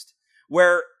nationalist,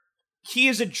 where he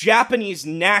is a Japanese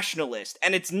nationalist,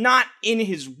 and it's not in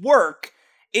his work.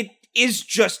 It is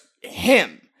just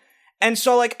him. And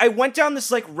so, like, I went down this,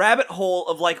 like, rabbit hole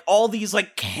of, like, all these,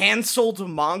 like, canceled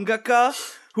mangaka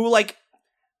who, like,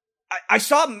 I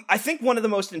saw, I think, one of the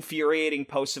most infuriating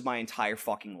posts of my entire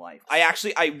fucking life. I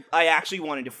actually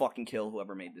wanted to fucking kill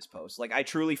whoever made this post. Like, I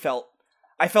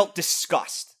felt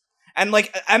disgust. And,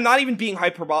 like, I'm not even being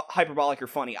hyperbolic or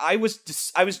funny. I was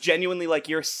genuinely like,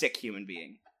 you're a sick human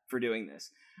being for doing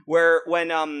this. Where, when,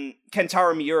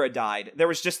 Kentaro Miura died, there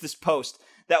was just this post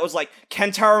that was like,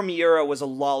 Kentaro Miura was a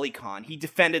lolicon. He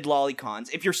defended lolicons.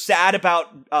 If you're sad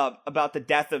about the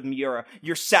death of Miura,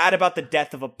 you're sad about the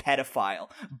death of a pedophile.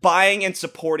 Buying and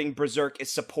supporting Berserk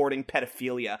is supporting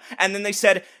pedophilia. And then they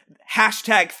said,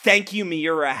 hashtag thank you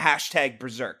Miura, hashtag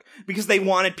Berserk. Because they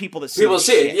wanted people to see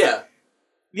it, yeah.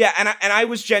 Yeah, and I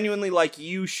was genuinely like,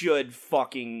 you should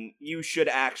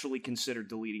actually consider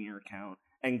deleting your account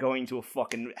and going to a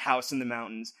fucking house in the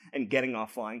mountains and getting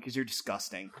offline because you're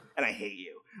disgusting and I hate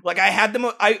you. Like,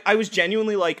 I was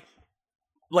genuinely like,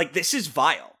 this is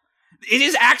vile. It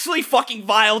is actually fucking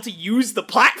vile to use the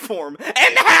platform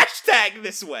and hashtag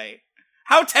this way.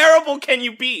 How terrible can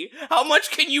you be? How much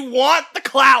can you want the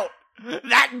clout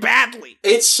that badly?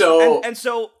 It's so... And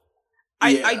so,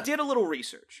 I did a little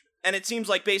research, and it seems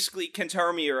like basically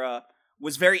Kentaro Miura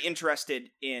was very interested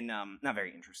in, not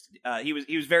very interested, he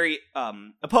was very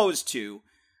opposed to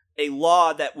a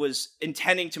law that was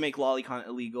intending to make lolicon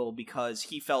illegal because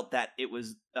he felt that it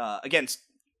was against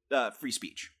free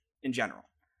speech in general.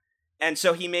 And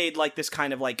so he made like this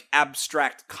kind of like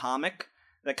abstract comic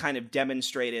that kind of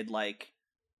demonstrated like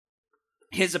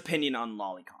his opinion on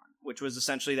lolicon, which was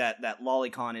essentially that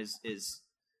lolicon is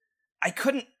I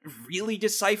couldn't really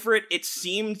decipher it. It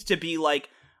seemed to be like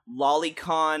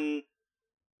lolicon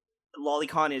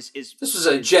is this was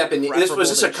a Japanese. This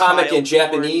was a comic in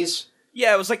Japanese.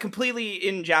 Yeah, it was like completely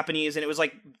in Japanese, and it was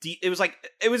like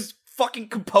it was fucking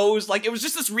composed. Like, it was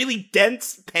just this really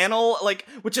dense panel, like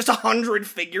with just 100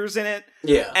 figures in it.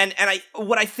 Yeah, and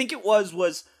what I think it was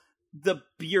the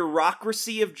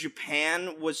bureaucracy of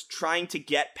Japan was trying to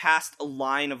get past a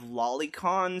line of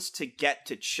lolicons to get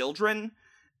to children.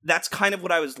 That's kind of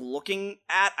what I was looking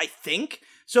at, I think.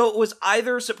 So it was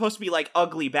either supposed to be like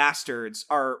ugly bastards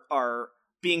are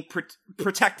being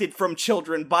protected from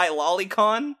children by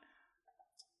lolicon,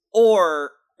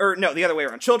 or no, the other way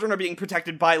around. Children are being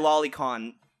protected by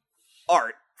lolicon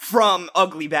art from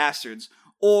ugly bastards,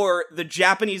 or the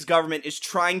Japanese government is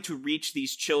trying to reach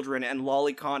these children and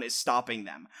Lolicon is stopping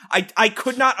them. I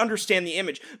could not understand the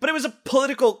image, but it was a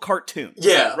political cartoon.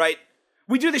 Yeah. Right?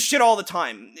 We do this shit all the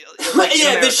time.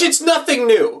 Yeah, this shit's nothing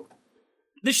new.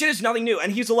 This shit is nothing new,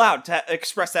 and he's allowed to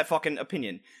express that fucking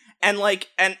opinion. And like,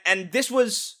 and this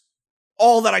was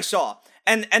all that I saw.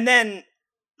 And then,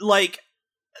 like,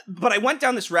 but I went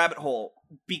down this rabbit hole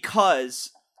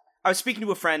because I was speaking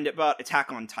to a friend about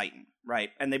Attack on Titan, right?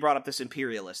 And they brought up this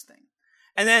imperialist thing.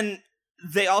 And then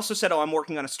they also said, oh, I'm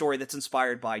working on a story that's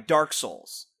inspired by Dark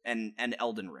Souls and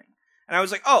Elden Ring. And I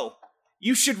was like, oh,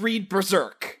 you should read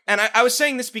Berserk. And I was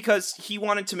saying this because he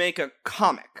wanted to make a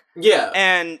comic. Yeah.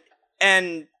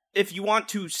 And if you want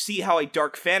to see how a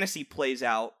dark fantasy plays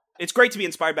out, it's great to be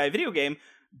inspired by a video game,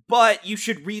 but you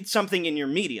should read something in your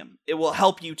medium. It will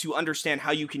help you to understand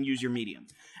how you can use your medium.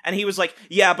 And he was like,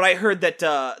 yeah, but I heard that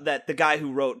that the guy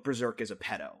who wrote Berserk is a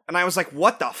pedo. And I was like,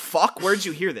 what the fuck? Where'd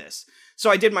you hear this?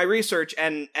 So I did my research,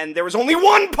 and there was only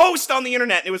one post on the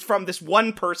internet, and it was from this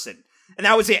one person. And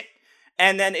that was it.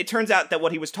 And then it turns out that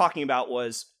what he was talking about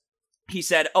was, he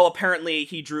said, oh, apparently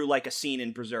he drew like a scene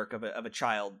in Berserk of a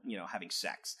child, you know, having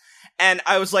sex. And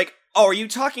I was like, oh, are you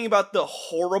talking about the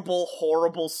horrible,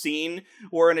 horrible scene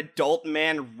where an adult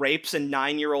man rapes a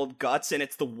 9-year-old guts and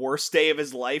it's the worst day of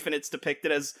his life and it's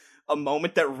depicted as a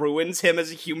moment that ruins him as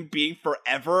a human being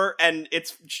forever, and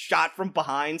it's shot from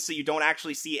behind so you don't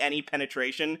actually see any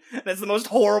penetration? That's the most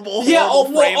horrible,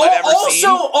 horrible frame I've ever seen.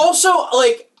 Also,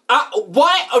 like,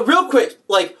 why, real quick,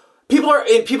 like, People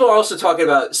are also talking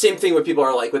about same thing where people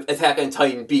are like with Attack on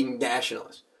Titan being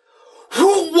nationalist.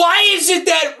 Why is it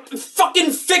that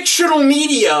fucking fictional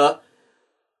media,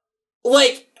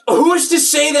 like, who's to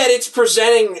say that it's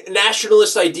presenting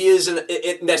nationalist ideas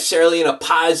necessarily in a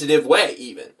positive way,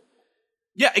 even?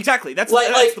 Yeah, exactly. That's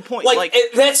the point. Like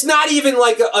that's not even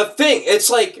like a thing. It's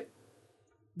like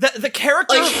the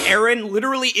character of Eren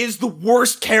literally is the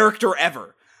worst character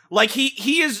ever. Like,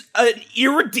 he is an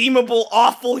irredeemable,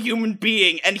 awful human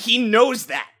being, and he knows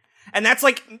that. And that's,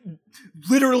 like,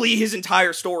 literally his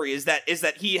entire story, is that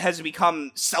he has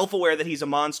become self-aware that he's a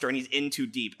monster, and he's in too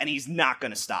deep, and he's not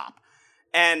gonna stop.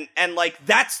 And like,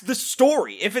 that's the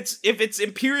story. If it's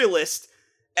imperialist,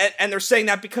 and they're saying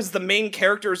that because the main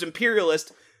character is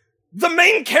imperialist, the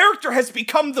main character has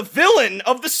become the villain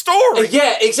of the story!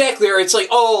 Yeah, exactly, or it's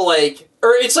like,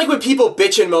 or it's like when people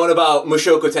bitch and moan about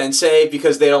Mushoku Tensei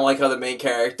because they don't like how the main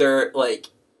character, like,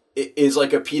 is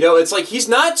like a pedo. It's like, he's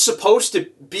not supposed to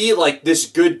be, like, this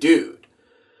good dude.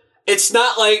 It's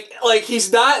not like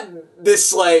he's not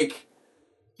this, like...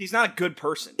 He's not a good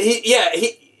person.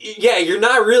 You're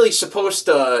not really supposed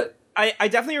to... I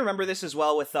definitely remember this as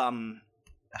well with,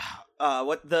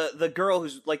 what, the girl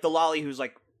who's, like, the lolly who's,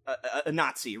 like, a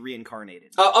Nazi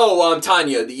reincarnated.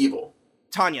 Tanya, the evil.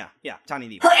 Tanya the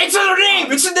Evil. It's in her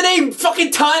name! It's in the name!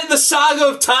 Fucking Tanya, the saga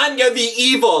of Tanya the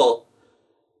Evil!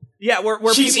 Yeah,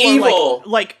 where she's people evil. Are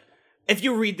like, if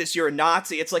you read this, you're a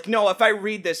Nazi. It's like, no, if I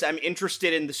read this, I'm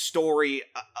interested in the story,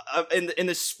 in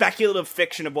the speculative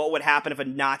fiction of what would happen if a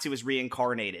Nazi was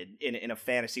reincarnated in a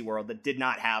fantasy world that did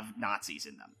not have Nazis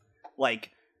in them.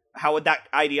 Like, how would that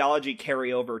ideology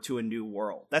carry over to a new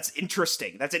world? That's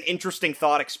interesting. That's an interesting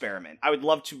thought experiment. I would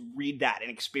love to read that and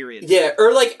experience it. Yeah,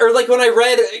 or like when I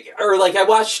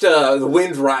watched The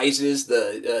Wind Rises,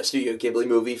 the Studio Ghibli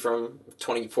movie from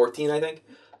 2014, I think.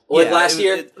 Last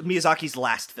year. Miyazaki's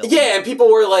last film. Yeah, and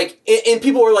people were like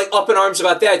up in arms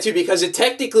about that too, because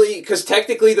technically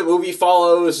the movie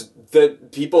follows the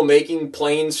people making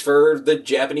planes for the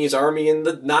Japanese army and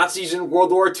the Nazis in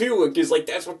World War II, because like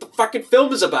that's what the fucking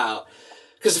film is about.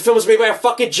 Because the film was made by a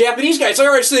fucking Japanese guy. It's like,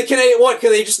 alright, so can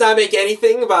they just not make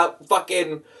anything about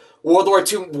fucking World War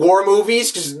II war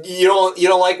movies? Because you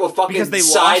don't like what fucking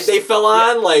side they fell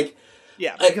on? Yeah. Like,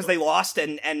 yeah, because they lost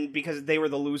and because they were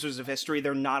the losers of history,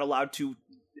 they're not allowed to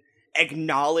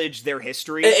acknowledge their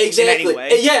history exactly. in any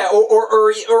way. Yeah,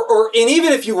 or and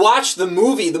even if you watch the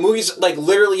movie's like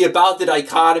literally about the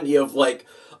dichotomy of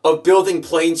building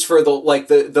planes for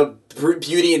the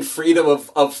beauty and freedom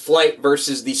of flight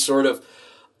versus the sort of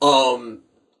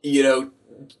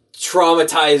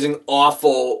traumatizing,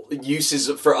 awful uses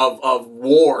of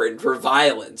war and for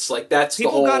violence. Like that's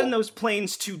people got in those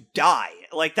planes to die.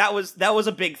 Like that was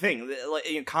a big thing. Like,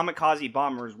 kamikaze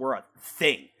bombers were a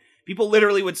thing. People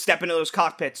literally would step into those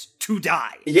cockpits to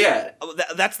die. Yeah,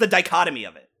 that's the dichotomy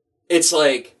of it. It's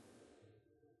like,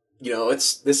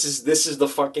 this is the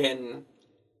fucking.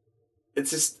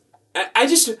 It's just I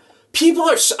just people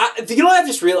are. I've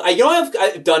just realized.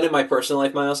 I've done in my personal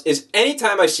life, Miles, is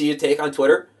anytime I see a take on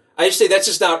Twitter, I just say that's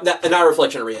just not a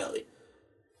reflection of reality.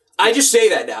 I just say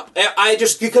that now. I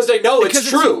just because I know it's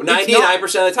true 99%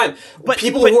 of the time. But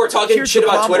people who are talking shit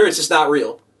about Twitter, it's just not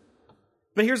real.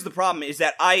 But here's the problem: is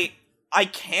that I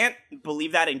can't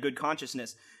believe that in good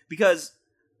consciousness because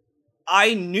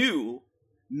I knew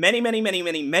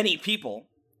many people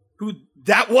who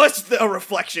that was a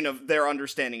reflection of their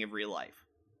understanding of real life,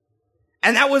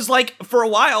 and that was like for a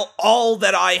while all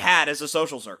that I had as a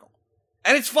social circle,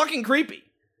 and it's fucking creepy.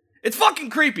 It's fucking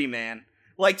creepy, man.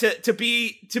 Like to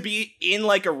be in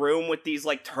like a room with these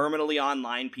like terminally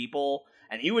online people,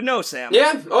 and you would know, Sam.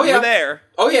 Yeah. Oh yeah. You're there.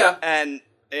 Oh yeah. And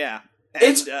yeah.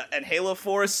 And Halo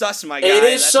 4 is sus, my guy. It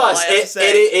is That's sus. all I have to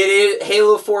say. It is.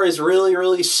 Halo 4 is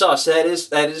really sus. That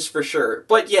is for sure.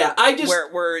 But yeah, I just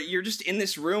where you're just in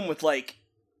this room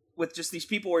with just these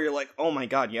people where you're like, oh my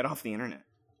god, get off the internet.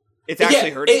 It's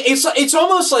actually hurting. It's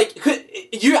almost like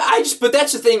but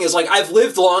that's the thing is like I've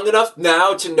lived long enough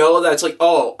now to know that it's like,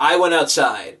 oh, I went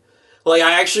outside. Like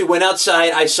I actually went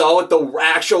outside, I saw what the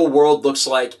actual world looks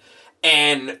like,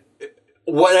 and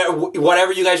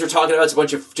whatever you guys were talking about is a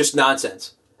bunch of just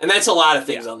nonsense. And that's a lot of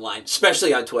things online,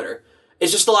 especially on Twitter.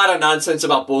 It's just a lot of nonsense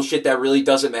about bullshit that really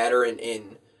doesn't matter and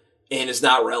is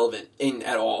not relevant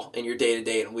at all in your day to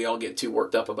day, and we all get too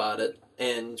worked up about it.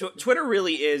 And Twitter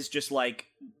really is just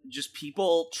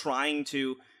people trying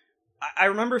to. I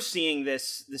remember seeing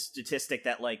this statistic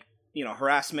that like, you know,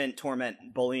 harassment,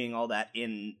 torment, bullying, all that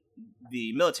in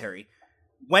the military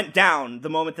went down the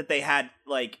moment that they had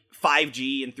like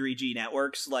 5G and 3G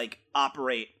networks like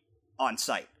operate on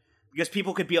site, because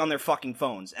people could be on their fucking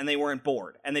phones and they weren't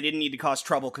bored and they didn't need to cause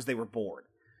trouble because they were bored.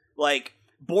 Like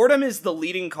boredom is the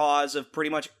leading cause of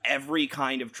pretty much every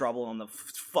kind of trouble on the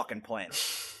fucking planet.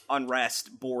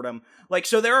 Unrest, boredom. Like,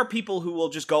 so there are people who will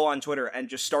just go on Twitter and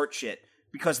just start shit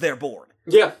because they're bored.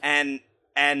 Yeah.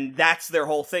 And that's their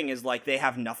whole thing is like they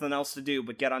have nothing else to do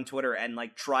but get on Twitter and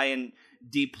like try and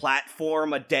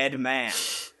deplatform a dead man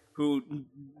who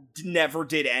never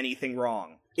did anything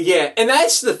wrong. Yeah, and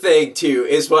that's the thing too.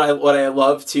 Is what I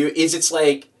love too is it's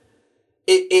like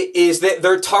it is that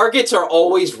their targets are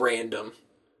always random.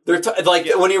 They're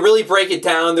when you really break it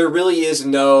down, there really is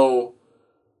no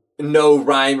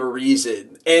rhyme or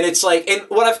reason, and it's like, and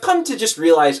what I've come to just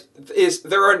realize is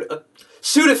there are.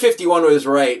 Suda51 was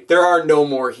right. There are no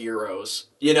more heroes.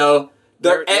 You know,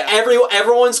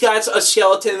 everyone's got a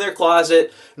skeleton in their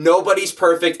closet. Nobody's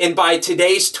perfect, and by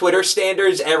today's Twitter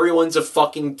standards, everyone's a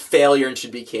fucking failure and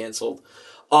should be canceled.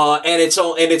 And it's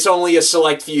only a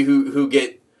select few who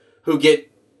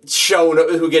get shown,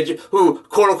 who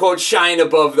quote unquote shine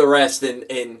above the rest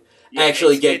and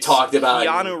actually get talked about.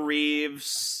 Keanu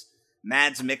Reeves,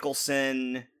 Mads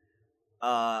Mikkelsen.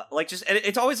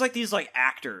 It's always like these like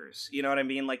actors, you know what I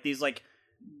mean? Like these like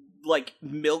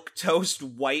milquetoast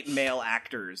white male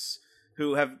actors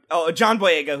who have John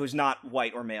Boyega, who's not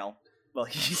white or male. Well,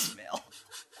 he's male.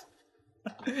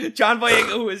 John Boyega,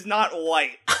 who is not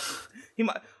white.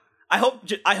 I hope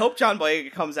John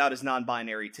Boyega comes out as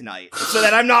non-binary tonight, so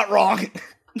that I'm not wrong.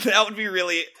 That would be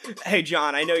really. Hey,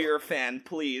 John, I know you're a fan.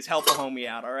 Please help a homie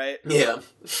out. All right? Yeah.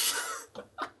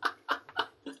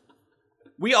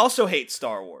 We also hate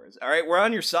Star Wars, alright? We're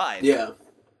on your side. Yeah.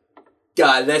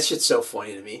 God, that shit's so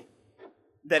funny to me.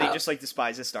 That he just, like,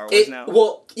 despises Star Wars now?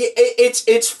 Well,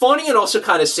 it's funny and also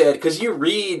kind of sad, because you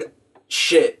read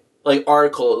shit, like,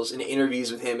 articles and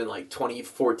interviews with him in, like,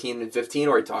 2014 and 15,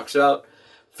 where he talks about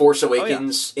Force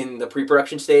Awakens in the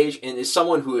pre-production stage, and is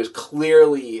someone who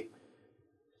clearly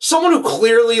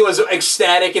was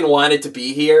ecstatic and wanted to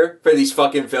be here for these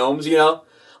fucking films, you know?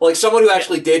 Like, someone who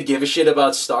actually did give a shit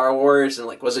about Star Wars and,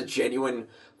 like, was a genuine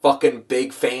fucking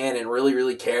big fan and really,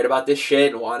 really cared about this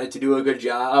shit and wanted to do a good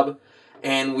job.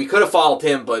 And we could have followed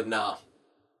him, but no.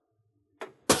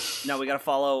 No, we gotta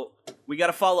follow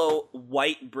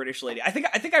white British lady. I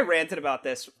think I ranted about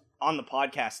this on the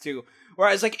podcast, too, where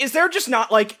I was like, is there just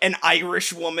not, like, an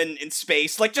Irish woman in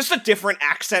space? Like, just a different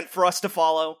accent for us to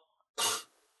follow?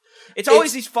 It's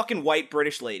always these fucking white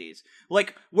British ladies.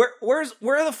 Like, where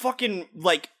are the fucking,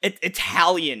 like,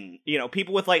 Italian, you know,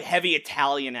 people with, like, heavy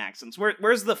Italian accents?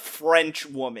 Where's the French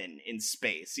woman in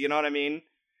space? You know what I mean?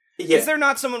 Yeah. Is there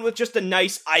not someone with just a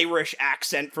nice Irish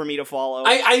accent for me to follow?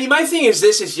 I mean, my thing is,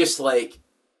 this is just, like,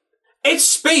 it's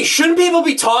space. Shouldn't people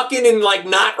be talking in, like,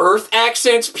 not Earth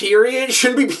accents, period?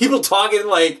 Shouldn't be people talking,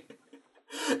 like,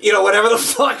 you know, whatever the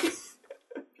fuck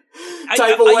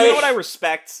type of way? You know what I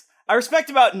respect? I respect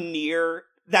about Nier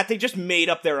that they just made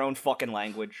up their own fucking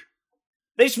language.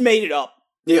 They just made it up.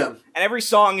 Yeah. And every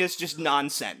song is just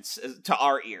nonsense to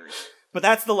our ears. But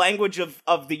that's the language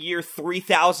of the year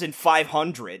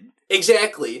 3500.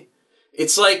 Exactly.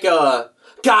 It's like,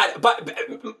 God, but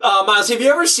Miles, have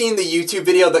you ever seen the YouTube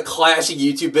video, the classic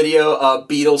YouTube video,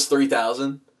 Beatles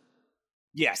 3000?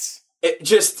 Yes. It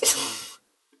just...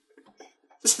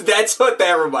 that's what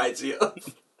that reminds me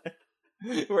of.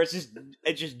 Where it's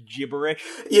just gibberish.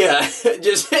 Yeah,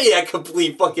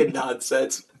 complete fucking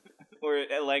nonsense. Where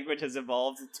a language has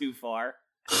evolved too far.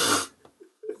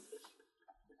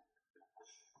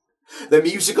 The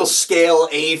musical scale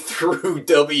A through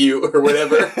W or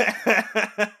whatever.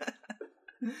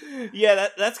 Yeah,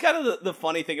 that's kind of the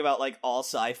funny thing about, like, all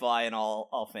sci-fi and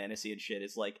all fantasy and shit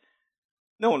is, like,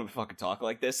 no one would fucking talk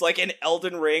like this. Like, in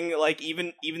Elden Ring, like,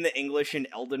 even the English in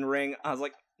Elden Ring, I was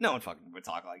like, no one fucking would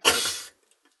talk like this.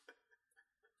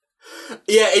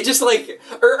 Yeah, it just, like,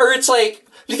 or it's like,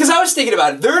 because I was thinking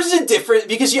about it, there's a difference,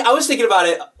 because I was thinking about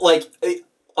it, like,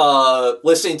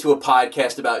 listening to a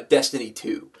podcast about Destiny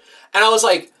 2, and I was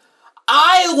like,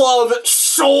 I love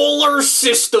solar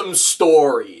system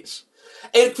stories.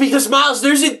 And because, Miles,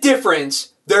 there's a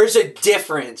difference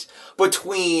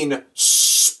between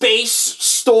space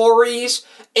stories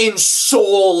and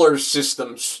solar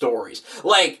system stories.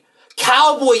 Like,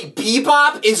 Cowboy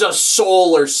Bebop is a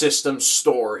solar system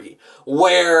story,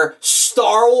 where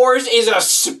Star Wars is a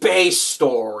space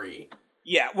story.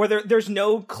 Yeah, where there's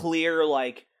no clear,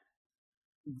 like,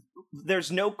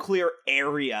 there's no clear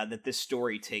area that this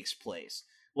story takes place.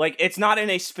 Like, it's not in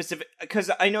a specific... Because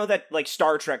I know that, like,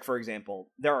 Star Trek, for example,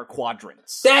 there are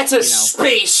quadrants. That's a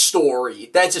space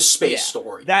story. That's a space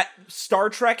story. That Star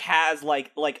Trek has,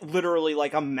 like literally,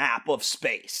 like, a map of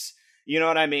space. You know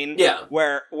what I mean? Yeah.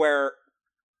 Where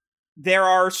there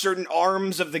are certain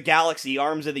arms of the galaxy,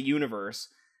 arms of the universe,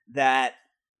 that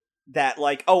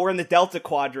like, oh, we're in the Delta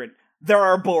Quadrant. There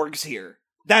are Borgs here.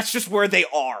 That's just where they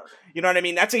are. You know what I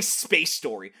mean? That's a space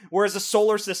story. Whereas a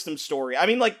solar system story, I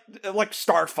mean, like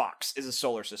Star Fox is a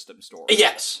solar system story.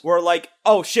 Yes. We're like,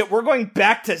 oh shit, we're going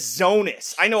back to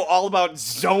Zonus. I know all about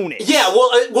Zonus. Yeah, well,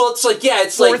 it's like, yeah,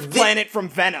 it's Fourth like planet from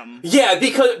Venom. Yeah,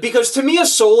 because to me a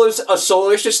solar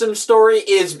system story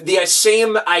is the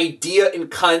same idea and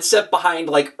concept behind,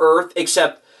 like, Earth,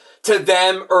 except to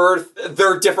them, Earth,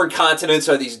 their different continents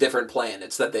are these different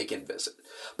planets that they can visit.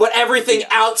 But everything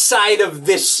outside of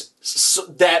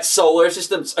that solar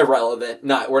system's irrelevant.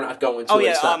 We're not going to. Oh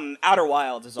yeah, Outer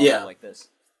Wilds is also like this.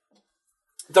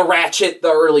 The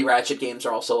early Ratchet games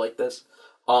are also like this.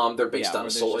 They're based on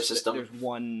a solar system. There's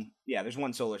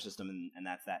one solar system, and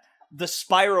that's that. The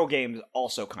Spyro games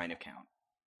also kind of count.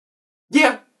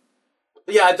 Yeah,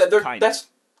 that's.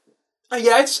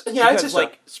 It's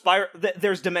like Spyro.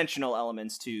 There's dimensional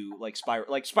elements to, like, Spyro.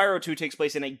 Like, Spyro 2 takes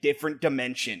place in a different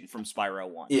dimension from Spyro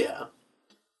 1. Yeah.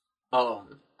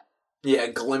 Yeah,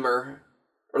 Glimmer.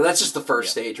 Or that's just the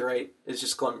first stage, right? It's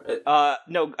just Glimmer.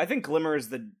 No, I think Glimmer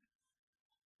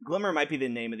might be the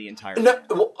name of the entire land.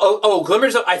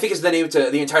 Glimmer's, I think, is the name to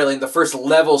the entire land. The first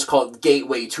level's called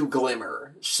Gateway to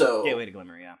Glimmer. So Gateway to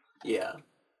Glimmer, yeah. Yeah.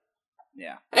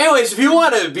 Yeah. Anyways, if you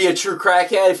want to be a true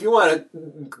crackhead, if you want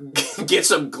to get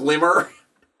some Glimmer,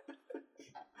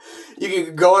 you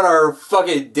can go on our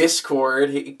fucking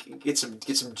Discord, get some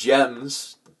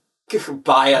gems,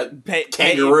 buy a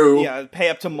kangaroo. Pay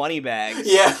up to Moneybags.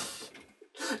 Yeah.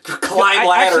 Climb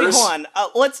ladders. Actually,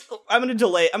 hold on. I'm gonna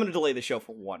delay the show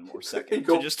for one more second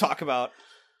to just talk about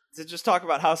how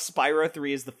Spyro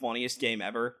 3 is the funniest game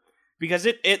ever, because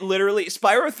it literally,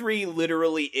 Spyro 3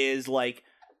 literally is like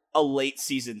a late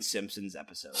season Simpsons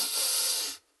episode,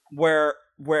 or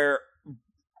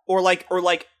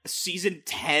like season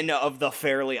 10 of the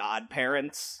Fairly Odd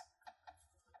Parents,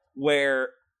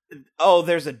 where, oh,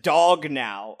 there's a dog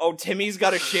now. Oh, Timmy's got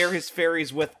to share his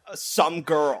fairies with some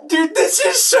girl. Dude, this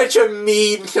is such a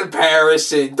mean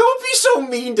comparison. Don't be so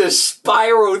mean to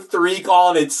Spyro 3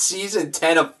 calling it season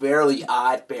 10 of Fairly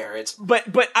Odd Parents. But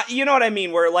you know what I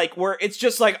mean? Where it's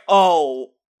just like, oh,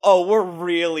 we're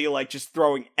really, like, just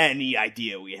throwing any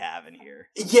idea we have in here.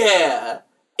 Yeah.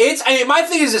 My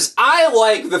thing is this, I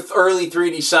like the early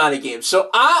 3D Sonic games,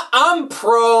 so I'm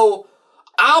pro,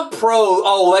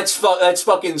 let's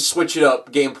fucking switch it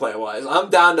up gameplay-wise.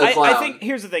 I'm down to clown. I think,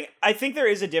 here's the thing, I think there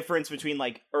is a difference between,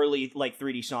 like, early, like,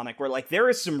 3D Sonic, where, like, there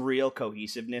is some real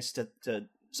cohesiveness to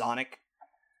Sonic.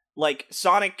 Like,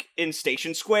 Sonic in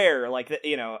Station Square, like,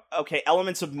 you know, okay,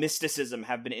 elements of mysticism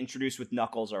have been introduced with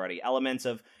Knuckles already. Elements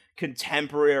of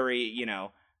contemporary, you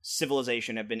know,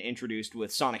 civilization have been introduced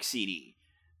with Sonic CD.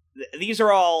 These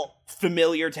are all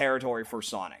familiar territory for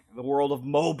Sonic. The world of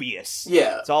Mobius.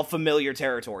 Yeah. It's all familiar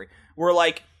territory. We're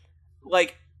like,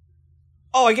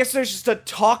 oh, I guess there's just a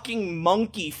talking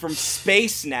monkey from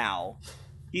space now.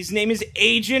 His name is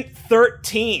Agent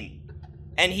 13.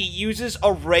 And he uses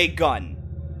a ray gun.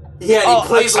 Yeah, and he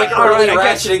plays like early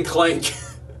Ratchet and Clank.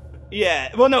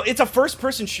 Yeah. Well, no, it's a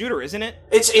first-person shooter, isn't it?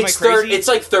 It's Am I third. crazy? It's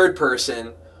like third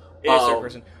person. Yeah, it's third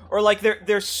person. Or like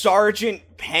there's Sergeant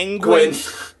Penguin,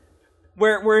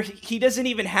 where he doesn't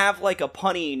even have like a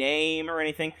punny name or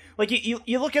anything. Like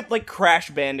you look at like Crash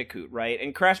Bandicoot, right?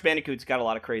 And Crash Bandicoot's got a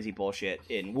lot of crazy bullshit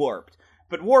in Warped,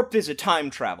 but Warped is a time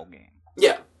travel game.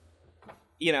 Yeah.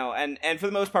 You know, and for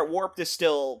the most part, Warped is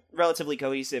still relatively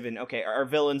cohesive, and okay, our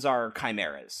villains are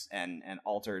chimeras and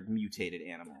altered, mutated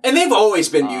animals. And they've always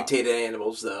been mutated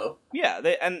animals, though. Yeah,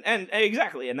 and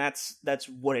exactly, and that's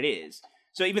what it is.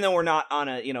 So even though we're not on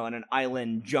on an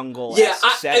island jungle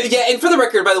setting, and for the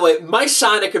record, by the way, my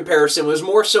Sonic comparison was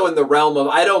more so in the realm of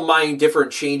I don't mind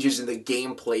different changes in the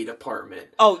gameplay department.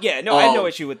 Oh yeah, no, I have no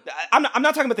issue with. I'm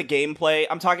not talking about the gameplay.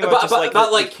 I'm talking about the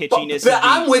kitschiness. But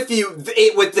I'm with you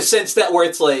with the sense that where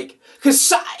it's like,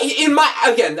 because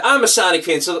I'm a Sonic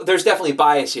fan, so there's definitely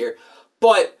bias here.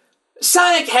 But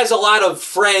Sonic has a lot of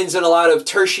friends and a lot of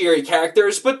tertiary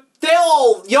characters, but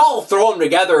y'all throw them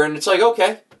together, and it's like,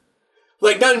 okay.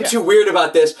 Like, nothing too weird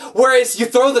about this. Whereas you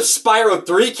throw the Spyro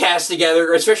 3 cast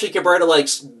together, especially compared to, like,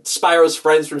 Spyro's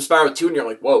friends from Spyro 2, and you're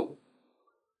like, whoa.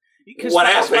 What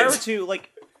happened?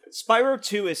 Spyro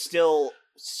 2 is still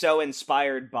so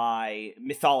inspired by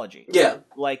mythology. Yeah.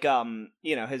 Like,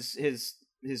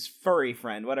 his furry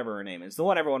friend, whatever her name is, the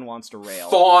one everyone wants to rail.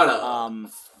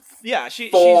 Fauna.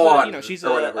 She's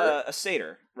a a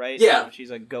satyr, right? Yeah.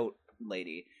 She's a goat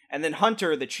lady. And then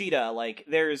Hunter, the cheetah, like,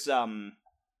 there's,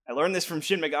 I learned this from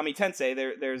Shin Megami Tensei.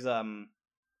 There's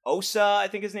Osa, I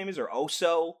think his name is, or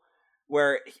Oso,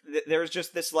 where there's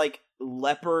just this like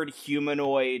leopard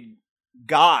humanoid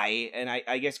guy, and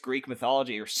I guess Greek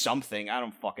mythology or something. I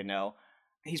don't fucking know.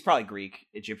 He's probably Greek,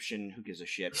 Egyptian. Who gives a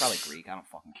shit? Probably Greek. I don't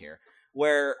fucking care.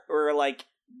 Where like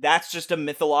that's just a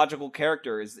mythological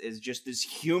character. Is just this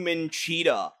human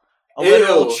cheetah, a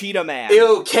literal cheetah man.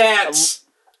 Ew, cats.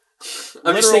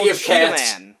 I'm just thinking of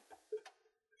cats. Man.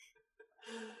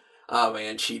 Oh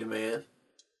man, Cheetah Man.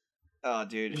 Oh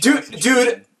dude.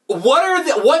 Dude,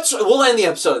 we'll end the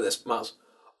episode of this, Miles.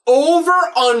 Over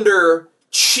under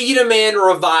Cheetah Man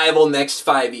revival next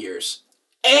 5 years.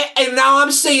 And now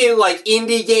I'm saying like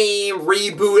indie game,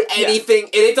 reboot, anything,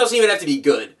 and it doesn't even have to be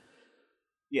good.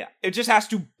 Yeah, it just has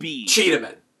to be Cheetah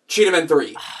Man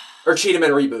 3 or Cheetah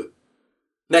Man reboot.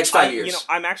 Next 5 years. You know,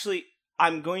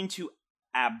 I'm going to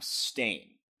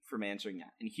abstain from answering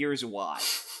that. And here's why.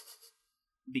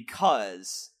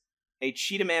 Because a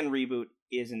Cheetah Man reboot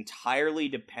is entirely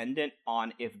dependent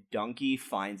on if Donkey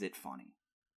finds it funny.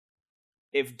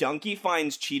 If Donkey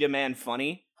finds Cheetah Man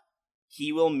funny,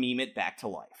 he will meme it back to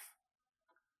life.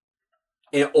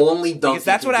 And only Donkey. Because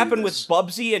that's what happened with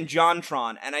Bubsy and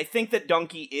JonTron, and I think that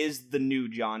Donkey is the new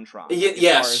JonTron.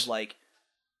 Yes.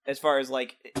 As far as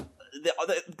the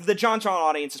JonTron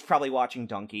audience is probably watching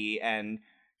Donkey, and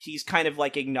he's kind of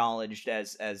like acknowledged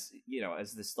as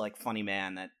this like funny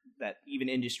man that even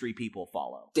industry people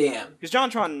follow. Damn. Because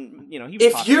JonTron, he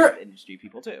was popular with industry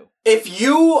people too. If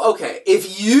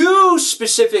you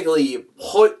specifically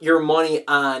put your money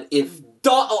on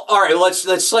alright,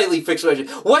 let's slightly fix the question.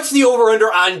 What's the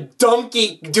over-under on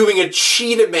Donkey doing a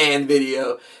Cheetah Man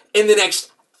video in the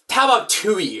next, how about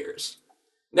 2 years?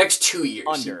 Next 2 years.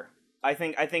 Under. I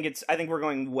think we're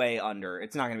going way under.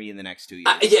 It's not going to be in the next 2 years.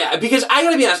 Yeah, because I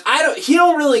gotta be honest, he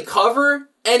don't really cover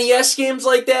NES games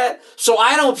like that, so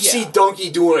I don't see Donkey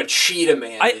doing a Cheetah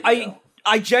Man video.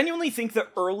 I genuinely think the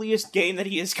earliest game that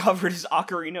he has covered is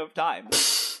Ocarina of Time.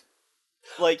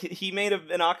 Like, he made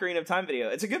an Ocarina of Time video.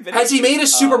 It's a good video. Has he made a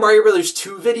Super Mario Bros.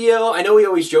 2 video? I know he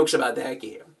always jokes about that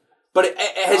game. But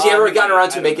has he ever gotten around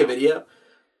to make a video?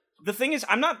 The thing is,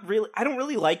 I don't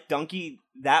really like Donkey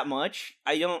that much.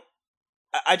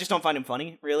 I just don't find him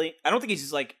funny, really. I don't think he's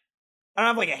just like, I don't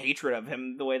have like a hatred of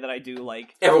him the way that I do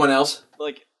like everyone else.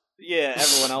 Like, yeah,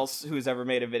 everyone else who's ever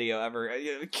made a video ever.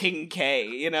 King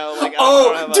K,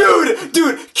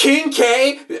 dude, King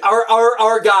K,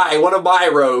 our guy, one of my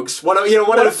rogues. What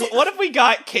if we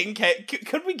got King K?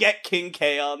 Could we get King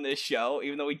K on this show,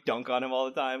 even though we dunk on him all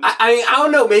the time? I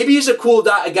don't know. Maybe he's a cool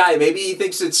guy. Maybe he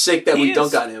thinks it's sick that we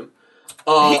dunk on him.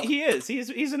 He is.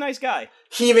 He's a nice guy.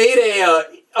 He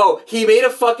made a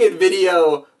fucking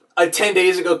video 10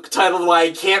 days ago titled "Why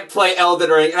I Can't Play Elden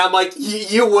Ring," and I'm like,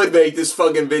 you would make this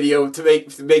fucking video to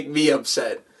make me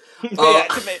upset.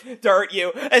 To hurt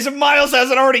you, as if Miles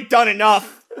hasn't already done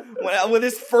enough. with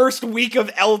his first week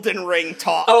of Elden Ring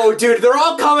talk. Oh, dude, they're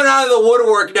all coming out of the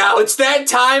woodwork now. It's that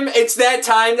time. It's that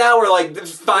time now where like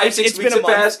 5-6 weeks have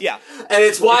passed. Yeah, and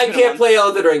it's why I can't play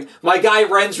Elden Ring. My guy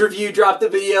Ren's review dropped a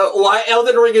video. Why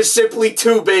Elden Ring is simply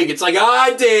too big. It's like,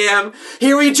 ah, damn.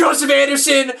 Here we Joseph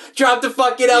Anderson dropped a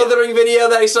fucking Elden Ring video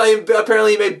that I saw him.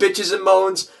 Apparently, he made bitches and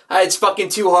moans. It's fucking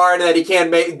too hard, and that he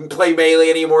can't play Melee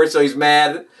anymore, so he's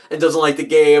mad and doesn't like the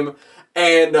game.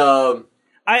 And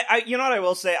I you know what I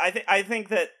will say? I think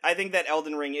that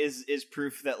Elden Ring is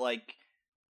proof that like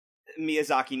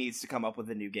Miyazaki needs to come up with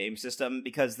a new game system,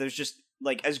 because there's just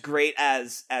like, as great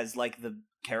as like the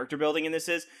character building in this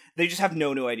is, they just have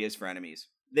no new ideas for enemies.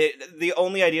 The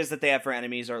only ideas that they have for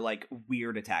enemies are like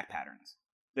weird attack patterns.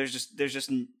 There's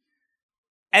just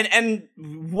and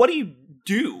what do you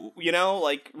do? You know,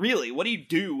 like really, what do you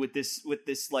do with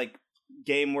this like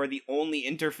game where the only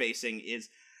interfacing is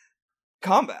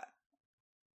combat?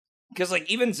 Because,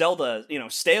 like, even Zelda, you know,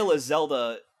 stale as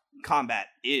Zelda combat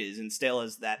is, and stale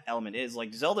as that element is,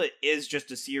 like, Zelda is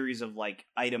just a series of, like,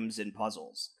 items and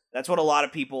puzzles. That's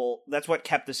what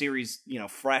kept the series, you know,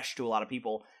 fresh to a lot of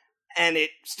people. And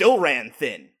it still ran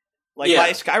thin. Like,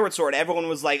 by Skyward Sword, everyone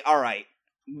was like, all right,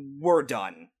 we're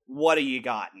done. What do you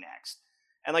got next?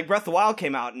 And, like, Breath of the Wild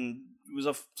came out, and it was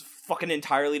a fucking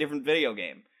entirely different video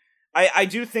game. I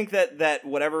do think that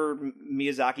whatever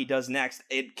Miyazaki does next,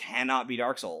 it cannot be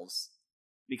Dark Souls,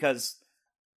 because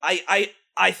I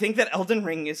think that Elden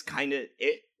Ring is kind of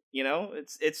it. You know,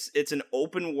 it's an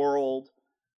open world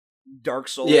Dark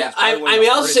Souls. Yeah, I mean,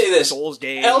 I'll say this: Souls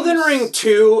games. Elden Ring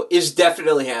 2 is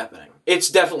definitely happening. It's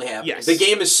definitely happening. Yes. The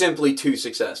game is simply too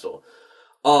successful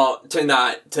to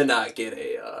not get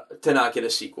a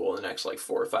sequel in the next like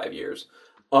 4 or 5 years.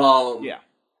 Yeah.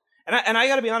 And I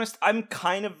gotta be honest, I'm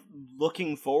kind of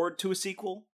looking forward to a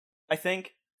sequel, I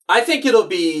think. I think it'll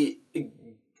be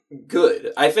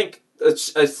good. I think a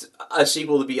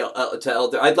sequel to be to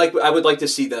Elden. I would like to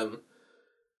see them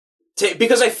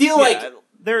because I feel like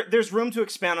there's room to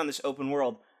expand on this open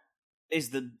world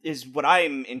is what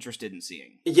I'm interested in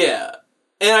seeing. Yeah.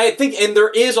 And I think, and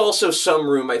there is also some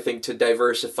room, I think, to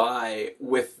diversify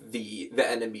with the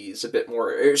enemies a bit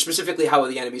more, or specifically how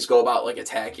the enemies go about like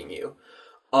attacking you.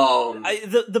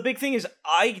 The big thing is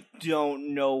I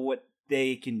don't know what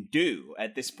they can do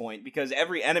at this point, because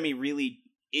every enemy really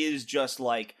is just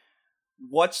like,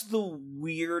 what's the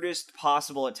weirdest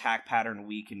possible attack pattern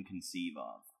we can conceive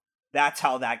of? That's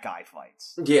how that guy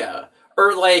fights. Yeah.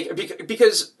 Or like,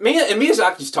 because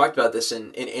Miyazaki's talked about this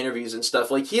in interviews and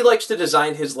stuff, like he likes to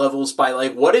design his levels by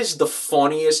like, what is the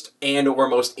funniest and or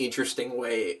most interesting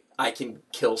way I can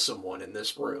kill someone in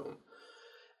this room?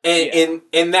 And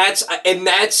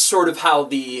that's sort of how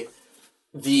a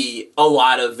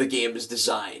lot of the game is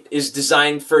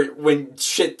designed for when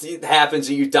shit happens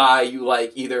and you die, you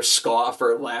like either scoff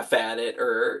or laugh at it,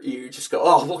 or you just go,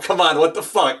 oh well, come on, what the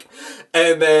fuck,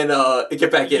 and then get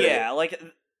back in it. Yeah, like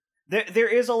there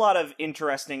is a lot of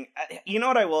interesting. You know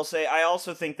what I will say? I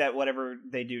also think that whatever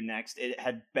they do next, it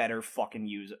had better fucking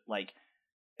use like.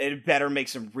 It better make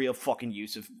some real fucking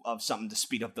use of something to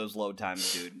speed up those load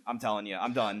times, dude. I'm telling you,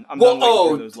 I'm done. I'm done waiting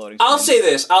through those loading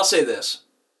screens. I'll say this.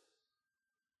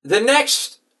 The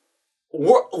next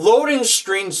loading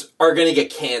screens are going to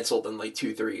get canceled in like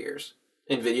 2-3 years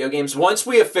in video games. Once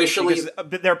we officially...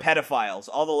 Because they're pedophiles.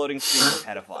 All the loading screens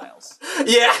are pedophiles.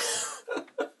 Yeah.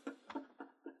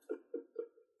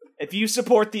 If you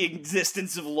support the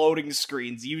existence of loading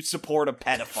screens, you support a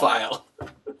pedophile.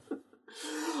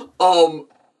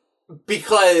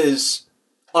 Because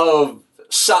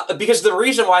the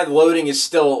reason why loading is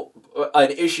still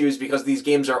an issue is because these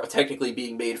games are technically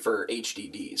being made for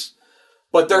HDDs.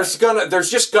 But there's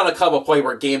just gonna come a point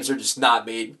where games are just not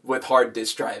made with hard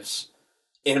disk drives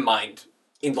in mind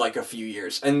in like a few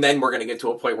years, and then we're gonna get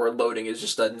to a point where loading is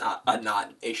just a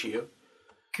not issue.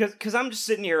 Because I'm just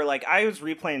sitting here like, I was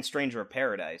replaying Stranger of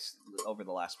Paradise over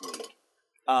the last week.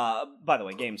 By the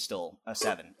way, game's still a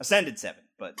 7, ascended 7,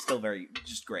 but still very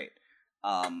just great.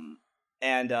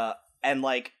 And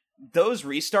like those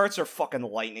restarts are fucking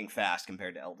lightning fast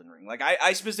compared to Elden Ring. Like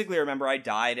I specifically remember I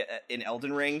died in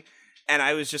Elden Ring, and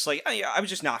I was just like, I was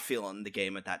just not feeling the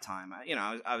game at that time.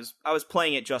 I was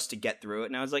playing it just to get through it,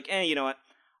 and I was like, you know what?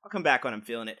 I'll come back when I'm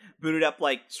feeling it. Booted up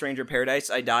like Stranger of Paradise.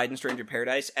 I died in Stranger of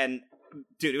Paradise, and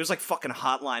dude, it was like fucking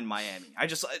Hotline Miami. I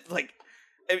just like.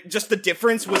 Just the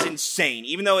difference was insane.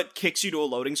 Even though it kicks you to a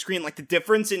loading screen, like the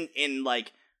difference in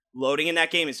like loading in that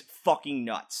game is fucking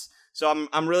nuts. So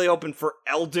I'm really hoping for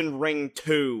Elden Ring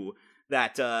 2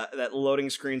 that loading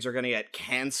screens are going to get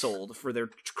canceled for their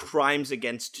crimes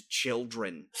against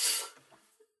children.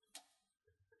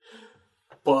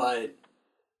 But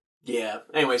Yeah.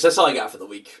 Anyways, that's all I got for the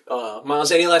week.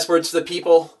 Miles, any last words to the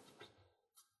people?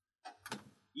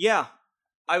 Yeah,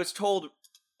 I was told.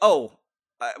 Oh,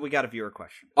 we got a viewer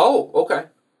question, Oh, okay.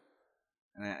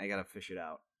 and I gotta fish it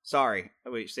out. Sorry,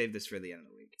 we saved this for the end of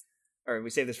the week, or we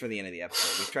saved this for the end of the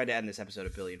episode. We've tried to end this episode a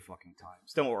billion fucking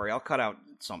times. Don't worry, I'll cut out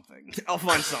something. I'll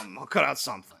find something. I'll cut out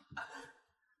something.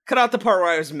 Cut out the part where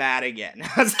I was mad again.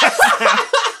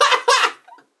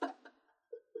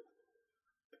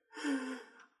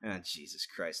 Oh, Jesus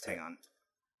Christ, hang on.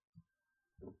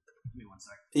 Give me 1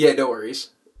 second. Yeah, no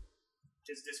worries.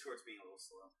 His Discord's being a little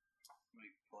slow. Let me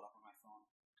pull it up on my phone.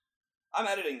 I'm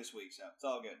editing this week, so it's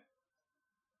all good.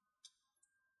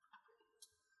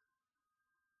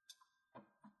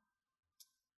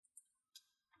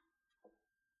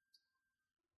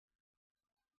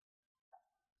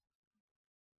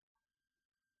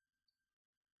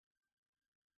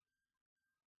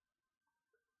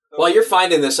 While you're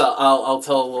finding this, I'll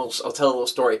tell a little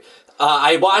story.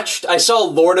 I saw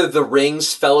Lord of the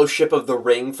Rings: Fellowship of the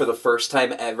Ring for the first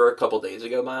time ever a couple days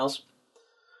ago, Miles.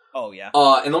 Oh yeah.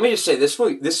 And let me just say, this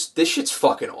shit's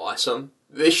fucking awesome.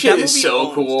 This shit is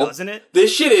so cool, doesn't it?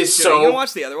 This shit is Dude, so. are you gonna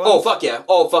watch the other ones? Oh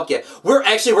fuck yeah!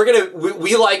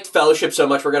 We liked Fellowship so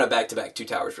much we're gonna back to back Two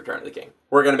Towers: Return of the King.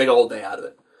 We're gonna make a whole day out of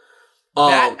it.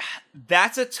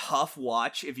 That's a tough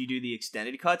watch if you do the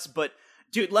extended cuts, but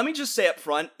dude, let me just say up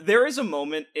front, there is a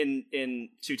moment in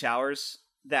Two Towers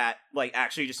that like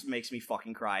actually just makes me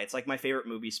fucking cry. It's like my favorite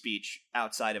movie speech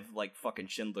outside of like fucking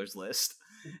Schindler's List.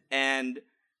 And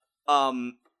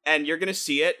you're gonna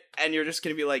see it and you're just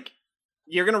gonna be like,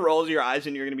 you're gonna roll your eyes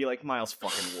and you're gonna be like, Miles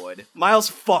fucking would. Miles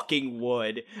fucking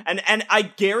would. And I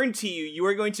guarantee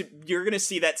you're gonna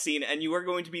see that scene and you are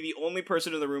going to be the only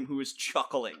person in the room who is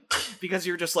chuckling. Because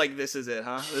you're just like, this is it,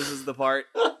 huh? This is the part.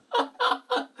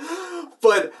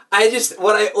 But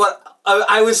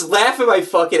I was laughing my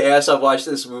fucking ass off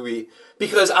watching this movie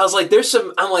because I was like,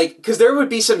 because there would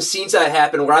be some scenes that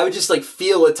happen where I would just like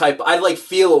I'd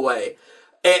feel away.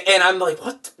 And I'm like,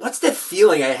 what's that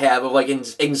feeling I have of like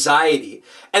anxiety?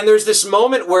 And there's this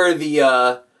moment where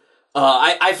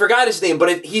I forgot his name,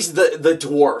 but he's the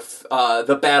dwarf,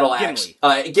 the battle axe.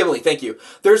 Gimli, thank you.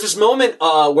 There's this moment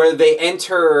where they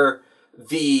enter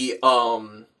the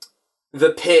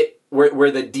pit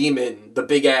where the demon, the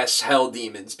big ass hell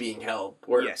demon's being held.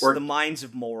 The mines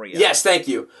of Moria. Yes, thank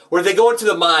you. Where they go into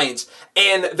the mines,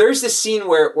 and there's this scene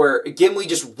where Gimli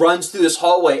just runs through this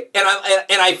hallway, and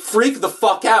I freak the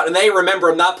fuck out, and then I remember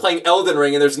I'm not playing Elden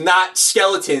Ring, and there's not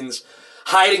skeletons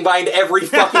hiding behind every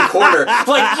fucking corner.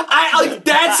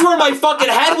 That's where my fucking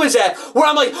head was at, where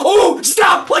I'm like, oh,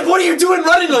 stop! Like, what are you doing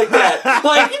running like that?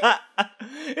 Like,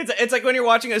 it's like when you're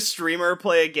watching a streamer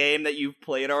play a game that you've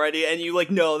played already, and you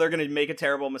like know they're gonna make a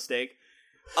terrible mistake.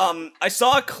 I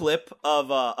saw a clip of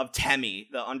Temmie,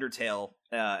 the Undertale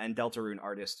and Deltarune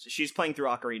artist. She's playing through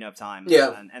Ocarina of Time.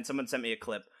 Yeah. And someone sent me a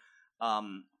clip.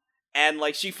 And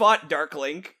like she fought Dark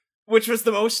Link, which was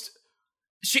the most.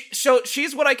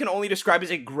 She's what I can only describe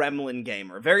as a gremlin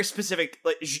gamer, very specific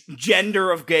like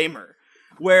gender of gamer,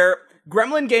 where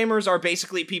gremlin gamers are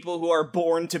basically people who are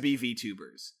born to be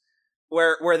VTubers,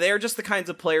 where they're just the kinds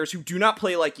of players who do not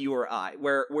play like you or I,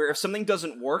 where if something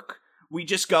doesn't work, we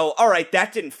just go, all right,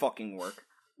 that didn't fucking work.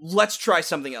 Let's try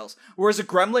something else. Whereas a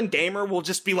gremlin gamer will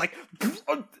just be like,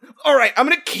 all right, I'm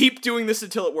gonna keep doing this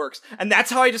until it works. And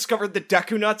that's how I discovered that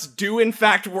Deku Nuts do in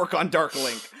fact work on Dark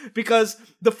Link. Because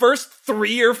the first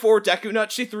 3 or 4 Deku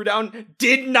Nuts she threw down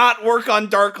did not work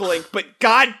on Dark Link, but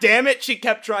god damn it, she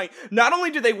kept trying. Not only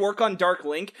do they work on Dark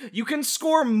Link, you can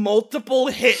score multiple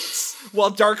hits while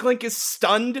Dark Link is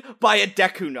stunned by a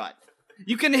Deku Nut.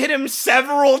 You can hit him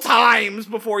several times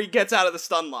before he gets out of the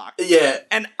stun lock. Yeah.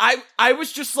 And I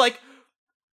was just like,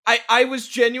 I was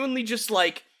genuinely just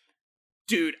like,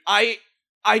 dude, I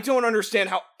don't understand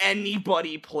how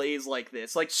anybody plays like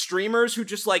this. Like, streamers who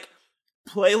just, like,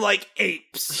 play like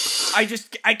apes.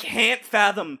 I can't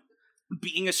fathom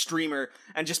being a streamer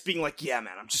and just being like, yeah,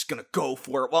 man, I'm just gonna go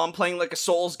for it while I'm playing, like, a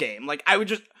Souls game. Like,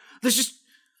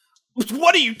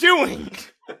 what are you doing?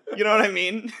 You know what I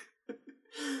mean?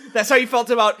 That's how you felt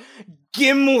about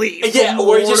Gimli. Yeah,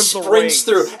 where he just Lord of the sprints Rings.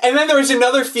 through. And then there was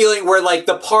another feeling where, like,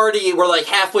 the party, we're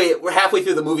halfway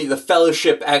through the movie, the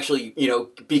Fellowship actually,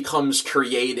 becomes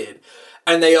created.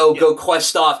 And they go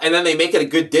quest off, and then they make it a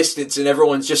good distance, and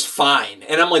everyone's just fine.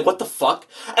 And I'm like, what the fuck?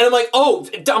 And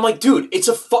I'm like, dude,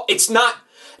 it's not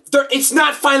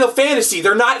Final Fantasy.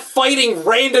 They're not fighting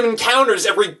random encounters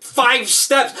every 5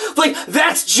 steps. Like,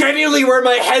 that's genuinely where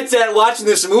my head's at watching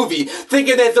this movie,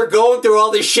 thinking that they're going through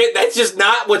all this shit. That's just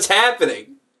not what's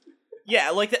happening.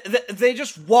 Yeah, like, they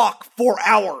just walk for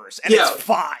hours, and it's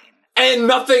fine. and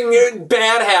nothing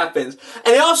bad happens.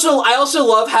 And I also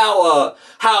love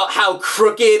how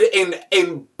crooked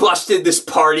and busted this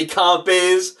party comp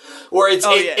is, where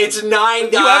it's 9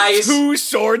 guys. You have 2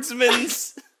 swordsmen.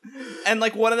 And,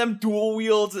 like, one of them dual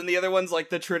wields, and the other one's, like,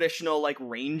 the traditional, like,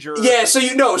 ranger. Yeah, so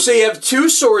you have 2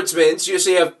 swordsmen, so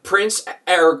you have Prince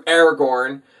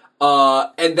Aragorn,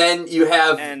 and then you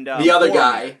have the other Boromir.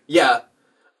 guy. Yeah.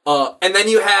 And then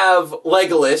you have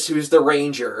Legolas, who's the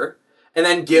ranger, and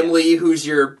then Gimli, who's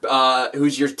your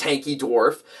tanky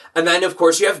dwarf, and then, of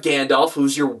course, you have Gandalf,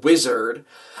 who's your wizard,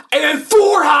 and then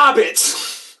 4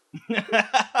 hobbits!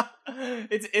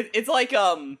 It's like,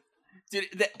 dude,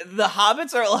 the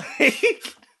hobbits are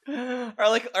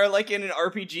like in an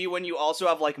RPG when you also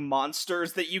have like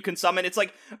monsters that you can summon. It's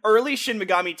like early Shin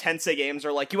Megami Tensei games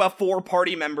are like you have 4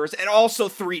 party members and also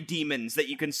 3 demons that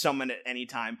you can summon at any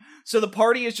time. So the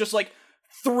party is just like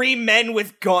 3 men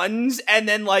with guns and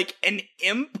then like an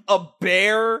imp, a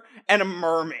bear, and a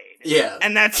mermaid. Yeah.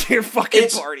 And that's your fucking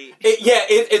party.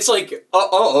 It's like,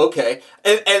 okay.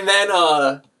 And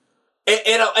then,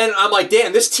 and I'm like,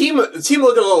 damn, this team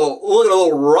looking a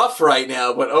little rough right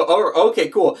now, but okay,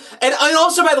 cool. And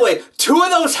also, by the way, 2 of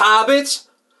those hobbits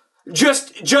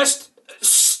just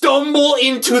stumble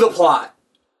into the plot.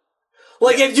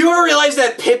 Like, if you ever realize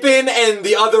that Pippin and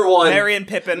the other one, Merry and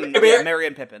Pippin,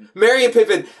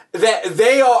 that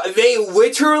they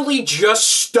literally just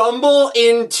stumble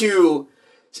into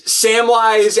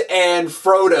Samwise and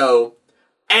Frodo,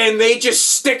 and they just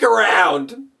stick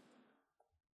around.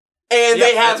 And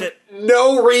they have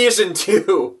no reason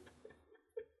to.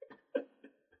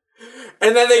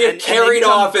 And then they get carried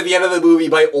off at the end of the movie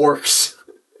by orcs.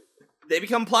 They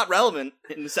become plot relevant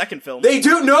in the second film. They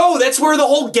do. No, that's where the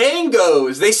whole gang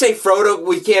goes. They say, Frodo,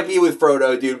 we can't be with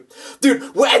Frodo, dude. Dude,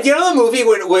 at the end of the movie,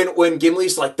 when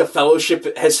Gimli's like, the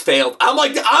Fellowship has failed, I'm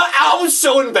like, I was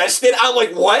so invested. I'm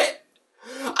like, what?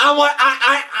 I'm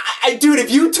like, dude, if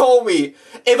you told me,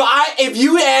 if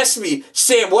you asked me,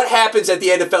 Sam, what happens at the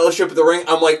end of Fellowship of the Ring?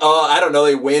 I'm like, I don't know,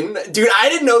 they win. Dude, I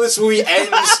didn't know this movie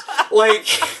ends, like...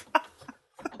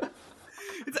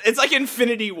 It's like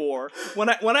Infinity War. When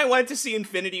I went to see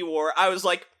Infinity War, I was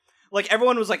like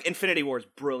everyone was like, Infinity War is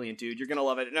brilliant, dude. You're gonna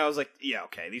love it. And I was like, yeah,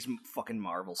 okay, these fucking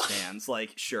Marvel stands,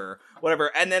 like, sure,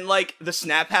 whatever. And then like the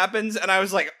snap happens, and I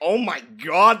was like, oh my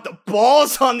god, the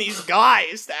balls on these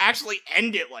guys to actually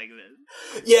end it like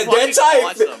this. Yeah, that's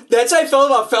how I felt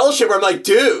about Fellowship. Where I'm like,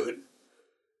 dude,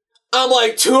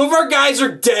 2 of our guys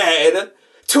are dead.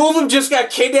 2 of them just got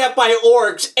kidnapped by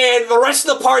orcs, and the rest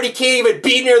of the party can't even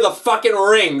be near the fucking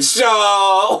ring,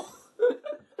 so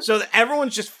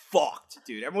everyone's just fucked,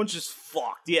 dude. Everyone's just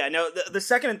fucked. Yeah, no, the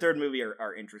second and third movie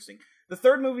are interesting. The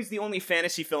third movie's the only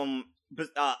fantasy film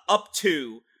up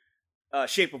to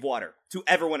Shape of Water to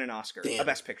ever win an Oscar, a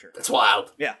Best Picture. That's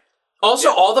wild. Yeah. Also,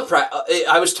 all the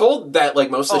I was told that like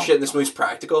most of the shit in this movie's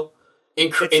practical.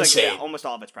 Insane. Like, yeah, almost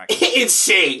all of it's practical.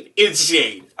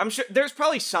 Insane. I'm sure there's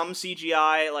probably some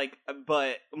CGI, like,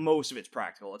 but most of it's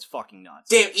practical. It's fucking nuts.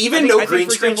 Damn, even no green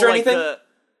screens or anything? Like,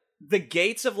 the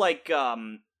gates of, like,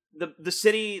 the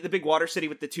city, the big water city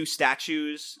with the 2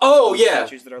 statues. Oh, yeah.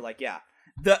 Statues that are, like, yeah.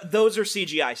 Those are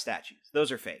CGI statues.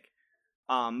 Those are fake.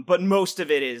 But most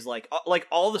of it is, like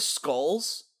all the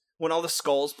skulls, when all the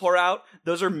skulls pour out,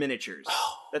 those are miniatures.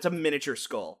 That's a miniature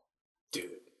skull. Dude.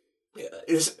 Yeah,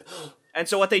 and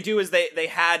so what they do is they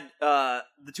had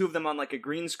the 2 of them on like a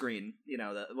green screen, you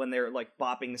know, when they're like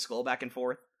bopping the skull back and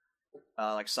forth,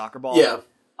 like soccer ball. Yeah.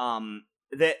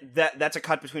 That's a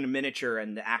cut between a miniature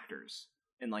and the actors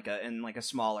in like a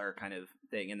smaller kind of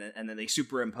thing, and then they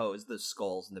superimpose the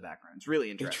skulls in the background. It's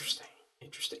really interesting.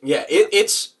 Yeah,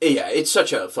 it's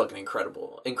such a fucking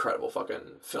incredible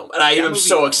fucking film, and I am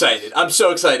so excited. I'm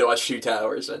so excited to watch 2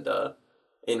 Towers and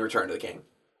in Return to the King.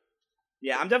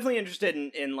 Yeah, I'm definitely interested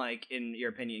in your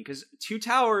opinion, because 2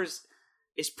 Towers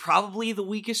is probably the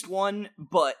weakest one,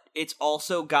 but it's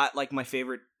also got like my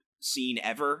favorite scene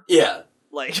ever. Yeah,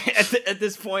 like at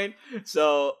this point.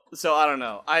 So I don't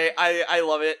know. I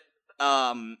love it.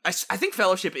 I think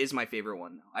Fellowship is my favorite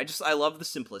one. I love the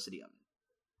simplicity of it.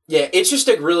 Yeah, it's just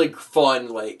a really fun,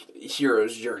 like,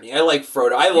 hero's journey. I like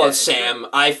Frodo. I love Sam.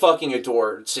 I fucking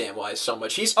adore Samwise so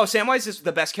much. Samwise is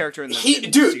the best character in the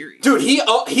series. Dude, he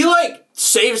like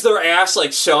saves their ass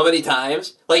like so many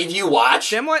times. Like, if you watch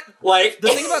Samwise, like the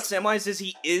thing about Samwise is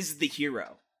he is the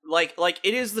hero. Like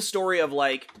it is the story of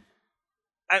like,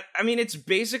 I mean, it's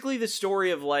basically the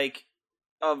story of like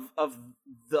of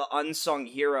the unsung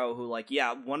hero who, like,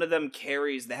 yeah, one of them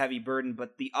carries the heavy burden,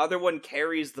 but the other one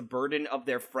carries the burden of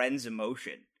their friend's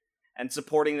emotion and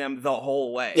supporting them the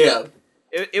whole way. Yeah.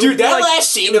 Dude, that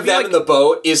last scene of them in the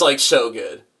boat is, like, so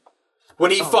good. When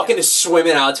he fucking is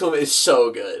swimming out to him, it's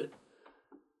so good.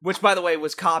 Which, by the way,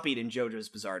 was copied in JoJo's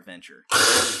Bizarre Adventure.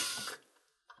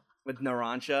 With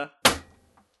Narancia.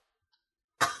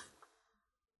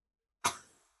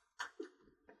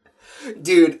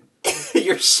 Dude,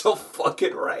 you're so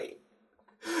fucking right.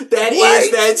 That is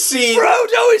that scene.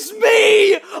 Frodo is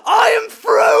me! I am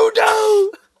Frodo!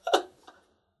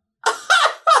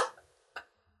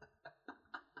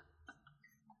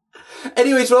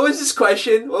 Anyways, what was this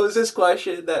question? What was this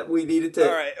question that we needed to...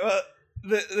 Alright, well,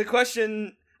 the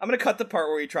question... I'm gonna cut the part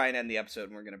where we try and end the episode,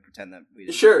 and we're gonna pretend that we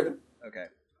didn't. Sure. Okay.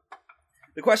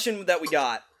 The question that we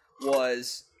got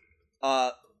was,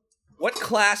 what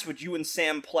class would you and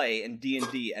Sam play in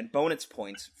D&D, and bonus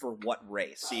points for what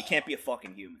race? So you can't be a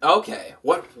fucking human. Okay,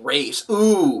 what race?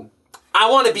 Ooh, I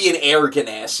want to be an air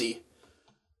ganassi.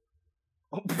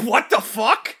 What the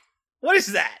fuck? What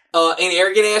is that? An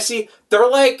air ganassi, they're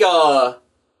like a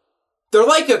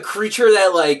creature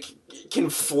that, like,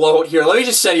 can float. Here, let me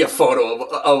just send you a photo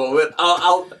of it.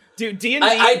 I'll Dude,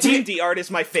 I D&D art is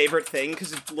my favorite thing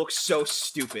because it looks so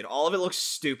stupid. All of it looks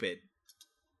stupid.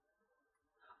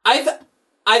 I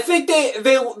think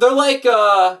they're like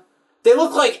they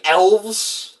look like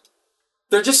elves.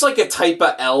 They're just like a type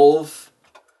of elf.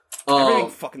 Everything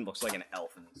fucking looks like an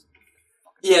elf in this.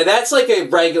 Yeah, that's like a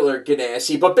regular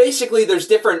Ganassi, but basically there's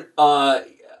different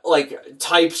like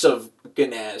types of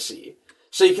Ganassi.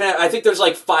 So you can have, I think there's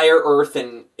like fire, earth,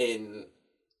 and in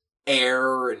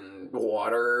air and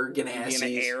water Ganassis.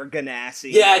 An air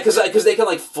Ganassi. Yeah, because they can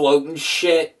like float and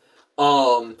shit.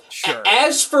 Sure.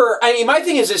 As for, I mean, my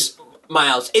thing is this,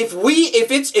 Miles. If we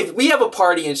have a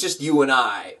party and it's just you and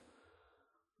I,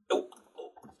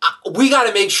 we got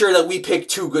to make sure that we pick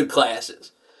two good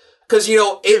classes. Because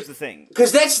here's the thing.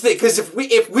 Because that's the thing. Because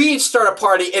if we start a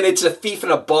party and it's a thief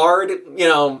and a bard,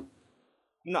 no,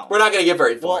 we're not gonna get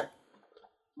very far.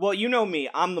 Well, you know me.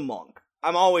 I'm the monk.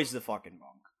 I'm always the fucking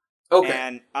monk. Okay.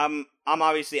 And I'm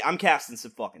casting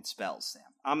some fucking spells, Sam.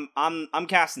 I'm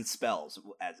casting spells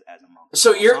as a monk.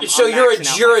 So you're a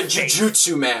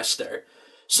jujutsu master.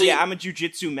 So yeah, I'm a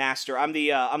jujutsu master. I'm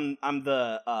the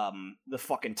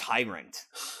fucking tyrant.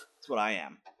 That's what I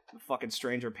am. The fucking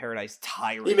Stranger in Paradise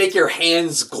tyrant. You make your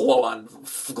hands glow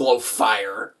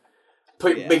fire.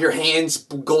 Make your hands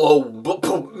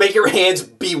glow. Make your hands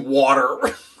be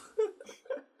water.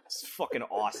 It's fucking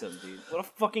awesome, dude. What a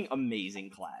fucking amazing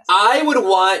class. I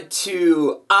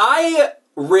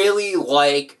really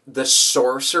like the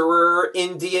sorcerer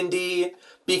in D&D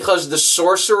because the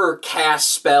sorcerer casts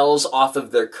spells off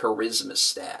of their charisma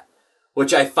stat,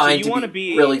 which I find to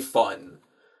be really fun.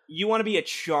 You want to be a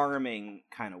charming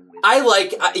kind of wizard.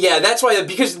 That's why,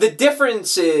 because the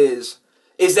difference is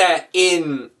that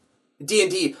in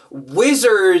D&D,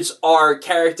 wizards are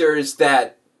characters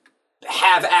that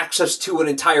have access to an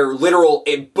entire literal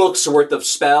book's worth of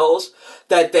spells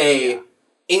that they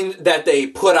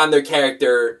put on their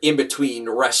character in between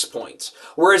rest points.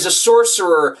 Whereas a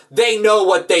sorcerer, they know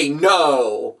what they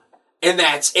know, and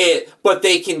that's it. But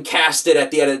they can cast it at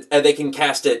the end. They can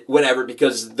cast it whenever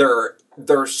because their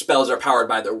spells are powered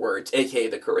by their words, aka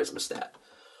the charisma stat.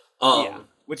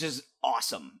 Which is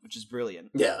awesome, which is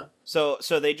brilliant. Yeah. So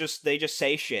they just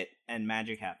say shit and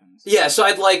magic happens. Yeah. So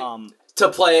I'd like to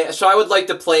play. So I would like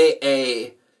to play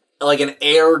an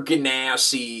air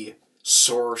ganassi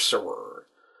sorcerer.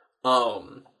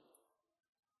 And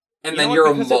then you're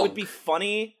a monk. It would be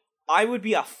funny. I would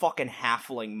be a fucking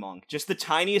halfling monk, just the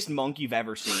tiniest monk you've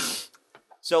ever seen.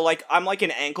 So like I'm like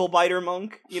an ankle biter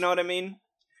monk. You know what I mean?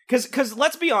 Because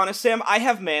let's be honest, Sam. I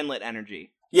have manlet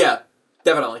energy. Yeah,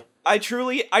 definitely. I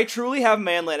truly have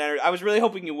manlet energy. I was really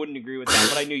hoping you wouldn't agree with that,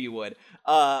 but I knew you would.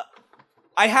 I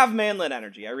have manlet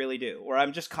energy. I really do. Where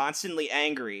I'm just constantly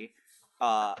angry,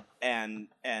 and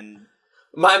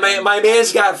my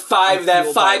man's got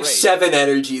 5'7"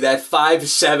 energy. That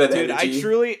 5'7" dude,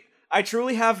 energy. I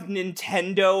truly have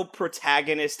Nintendo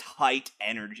protagonist height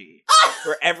energy.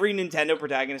 Where every Nintendo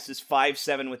protagonist is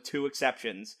 5'7" with 2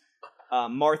 exceptions.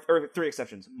 3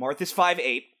 exceptions. Marth is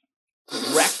 5'8".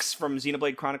 Rex from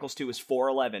Xenoblade Chronicles 2 is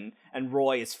 4'11", and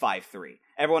Roy is 5'3".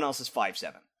 Everyone else is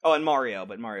 5'7". Oh, and Mario,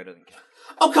 but Mario doesn't count.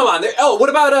 Oh, come on. What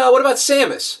about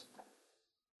Samus?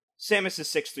 Samus is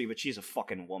 6'3", but she's a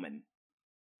fucking woman.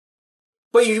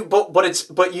 But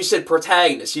you said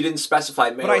protagonist. You didn't specify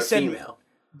male or female.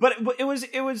 But it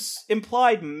was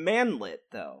implied manlet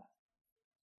though,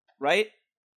 right?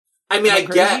 I mean,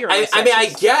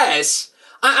 I guess.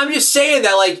 I'm just saying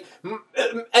that, like,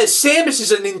 Samus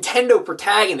is a Nintendo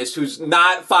protagonist who's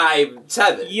not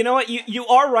 5'7". You know what? You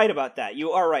are right about that.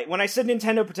 You are right. When I said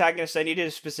Nintendo protagonist, I needed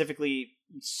to specifically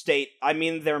state, I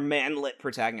mean they're manlet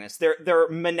protagonists. They're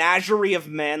menagerie of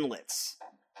manlets,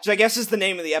 which I guess is the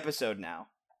name of the episode now.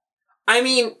 I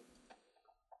mean,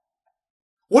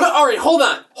 what? All right, hold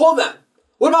on.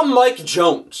 What about Mike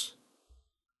Jones?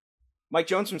 Mike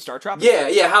Jones from Star Trek?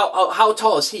 Yeah. How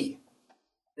tall is he?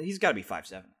 He's got to be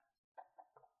 5'7".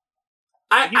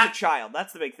 He's He's a child.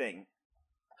 That's the big thing.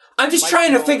 I'm just Mike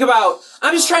trying to Jones,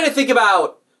 think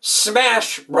about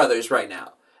Smash Brothers right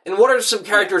now. And what are some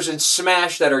characters in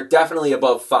Smash that are definitely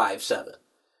above 5'7"?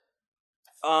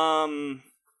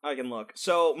 I can look.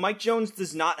 So Mike Jones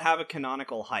does not have a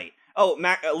canonical height. Oh,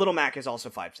 Little Mac is also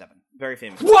 5'7". Very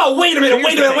famous. Whoa, wait a minute,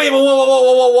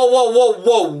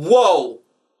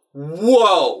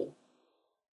 whoa.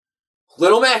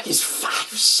 Little Mac is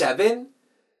 5'7"?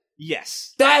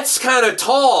 Yes. That's kind of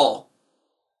tall.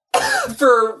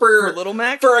 for Little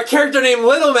Mac? For a character named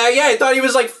Little Mac, yeah, I thought he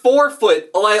was like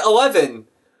 4'11".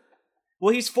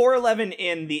 Well, he's 4'11"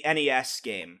 in the NES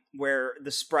game, where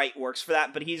the sprite works for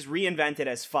that, but he's reinvented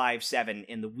as 5'7"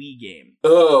 in the Wii game.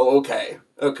 Oh, okay.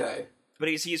 But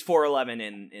he's 4'11"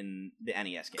 in the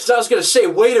NES game. Because I was going to say,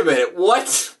 wait a minute,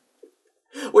 what?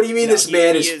 What do you mean this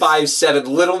man is 5'7"?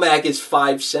 Little Mac is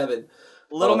 5'7".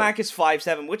 Little Mac is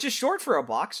 5'7", which is short for a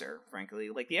boxer, frankly.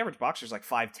 Like, the average boxer is like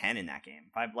 5'10" in that game.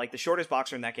 The shortest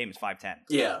boxer in that game is 5'10".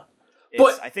 Yeah.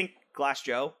 But I think Glass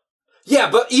Joe.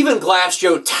 Yeah, but even Glass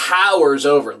Joe towers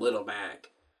over Little Mac.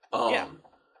 Yeah.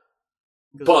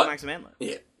 Because Little Mac's a manlet.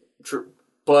 Yeah, true.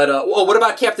 But, what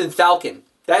about Captain Falcon?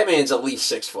 That man's at least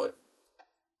 6 foot.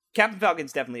 Captain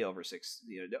Falcon's definitely over 6,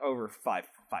 over 5'7",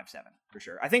 for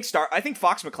sure. I think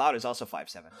Fox McCloud is also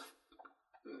 5'7".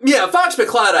 Yeah, Fox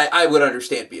McCloud, I would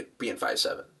understand being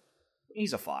 5'7".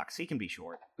 He's a fox. He can be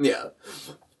short. Yeah.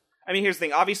 I mean, here's the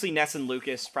thing. Obviously, Ness and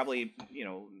Lucas, probably,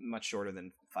 much shorter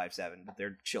than 5'7", but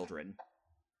they're children.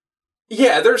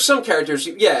 Yeah, there's some characters,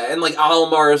 and like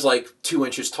Olimar is like 2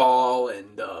 inches tall,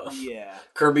 and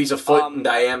Kirby's a foot in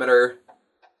diameter.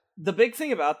 The big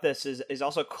thing about this is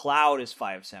also Cloud is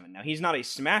 5'7". Now, he's not a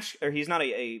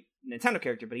Nintendo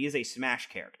character, but he is a Smash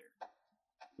character.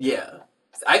 Yeah.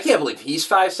 I can't believe he's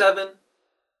 5'7".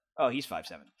 Oh, he's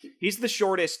 5'7". He's the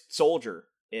shortest soldier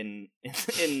in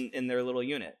their little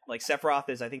unit. Like, Sephiroth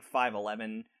is, I think,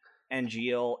 5'11", and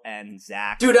Geel and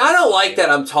Zack. Dude, I don't like that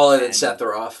I'm taller than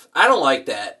Sephiroth. I don't like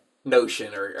that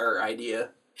notion or idea.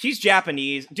 He's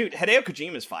Japanese. Dude, Hideo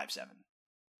Kojima is 5'7".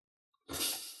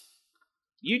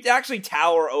 You'd actually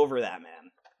tower over that man.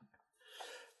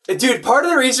 Dude, part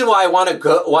of the reason why I want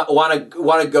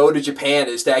to go to Japan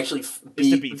is to actually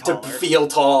to feel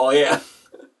tall. Yeah.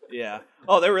 Yeah.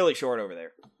 Oh, they're really short over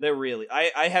there. They're really.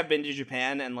 I have been to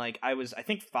Japan, and like I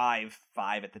think 5'5"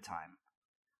 at the time.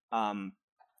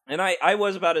 And I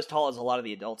was about as tall as a lot of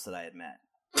the adults that I had met.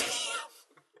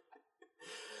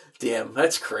 Damn,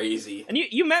 that's crazy. And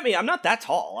you met me. I'm not that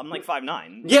tall. I'm like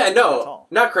 5'9". Yeah, no,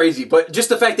 not crazy. But just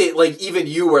the fact that like even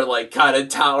you were like kind of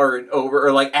towering over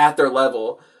or like at their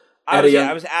level.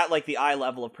 I was at like the eye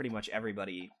level of pretty much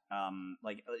everybody.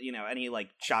 Any like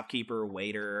shopkeeper,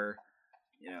 waiter,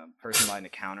 person behind the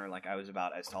counter. Like I was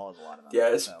about as tall as a lot of them.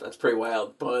 Yeah, that's pretty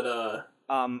wild. But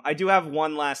I do have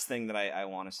one last thing that I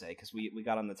want to say because we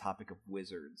got on the topic of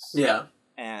wizards. Yeah.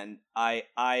 And I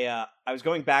was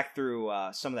going back through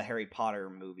some of the Harry Potter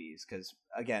movies because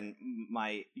again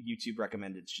my YouTube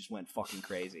recommendeds just went fucking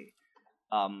crazy.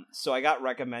 So I got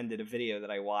recommended a video that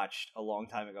I watched a long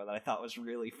time ago that I thought was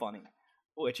really funny,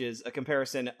 which is a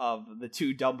comparison of the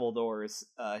two Dumbledores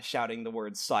shouting the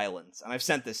word silence. And I've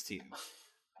sent this to you.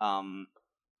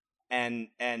 And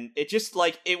it just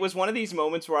like, it was one of these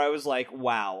moments where I was like,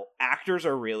 wow, actors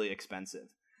are really expensive.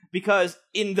 Because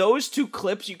in those two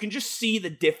clips, you can just see the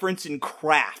difference in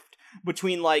craft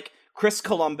between like Chris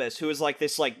Columbus, who is like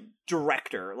this like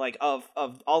director like of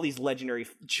all these legendary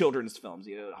children's films,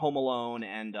 Home Alone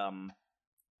and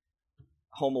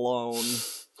Home Alone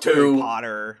 2, Harry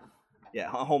Potter,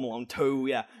 Home Alone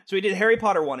 2, So he did Harry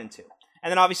Potter 1 and 2,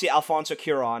 and then obviously Alfonso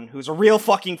Cuarón, who's a real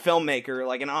fucking filmmaker,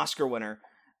 like an Oscar winner,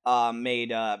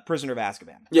 made Prisoner of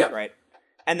Azkaban, right?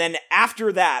 And then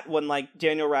after that, when like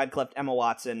Daniel Radcliffe, Emma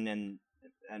Watson, and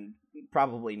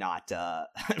probably not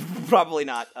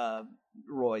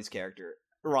Ron's character.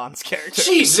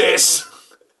 Jesus.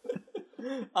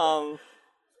 His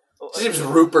name's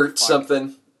Rupert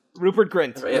something. Rupert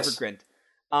Grint. Yes. Rupert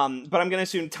Grint. But I'm gonna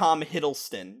assume Tom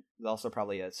Hiddleston is also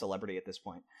probably a celebrity at this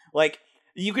point. Like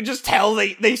you could just tell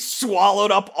they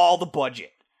swallowed up all the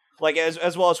budget. Like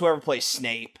as well as whoever plays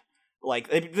Snape. Like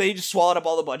they just swallowed up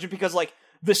all the budget because like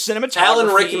the cinematography. Alan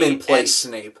Rickman plays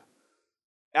Snape.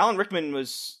 Alan Rickman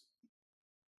was.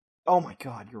 Oh my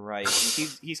god, you're right.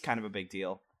 He's kind of a big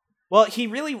deal. Well, he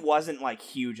really wasn't, like,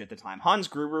 huge at the time. Hans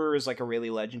Gruber is, like, a really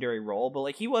legendary role, but,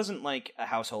 like, he wasn't, like, a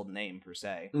household name, per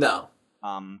se. No.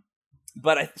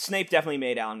 But Snape definitely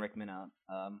made Alan Rickman a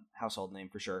household name,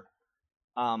 for sure.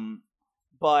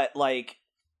 But, like...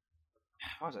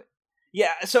 What was it?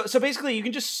 Yeah, so basically you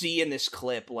can just see in this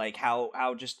clip, like,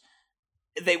 how just...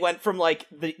 They went from, like,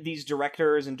 these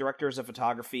directors and directors of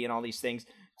photography and all these things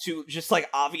to just, like,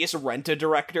 obvious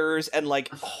rent-a-directors and, like,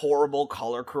 horrible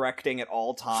color correcting at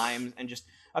all times and just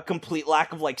a complete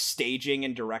lack of, like, staging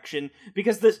and direction.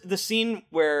 Because the scene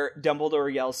where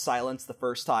Dumbledore yells silence the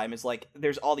first time is, like,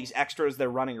 there's all these extras, they're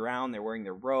running around, they're wearing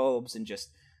their robes, and just,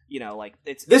 you know, like,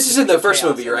 it's... This is in the first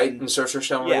chaos. movie, right? In Sorcerer's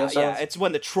Stone? Yeah, it's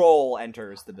when the troll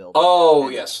enters the building. Oh,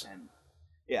 yes.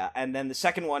 Yeah, and then the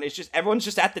second one is just, everyone's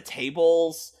just at the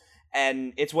tables,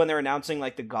 and it's when they're announcing,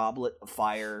 like, the Goblet of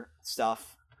Fire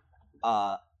stuff.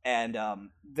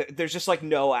 There's just, like,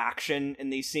 no action in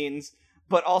these scenes.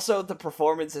 But also, the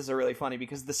performances are really funny,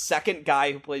 because the second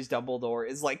guy who plays Dumbledore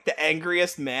is, like, the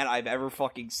angriest man I've ever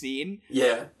fucking seen.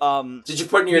 Yeah. Did you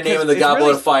put in your name in the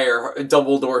Goblet of Fire?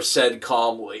 Dumbledore said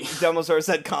calmly. Dumbledore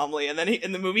said calmly, and then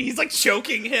in the movie, he's, like,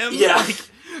 choking him. Yeah. Like,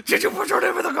 did you put your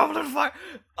name in the Goblet of Fire?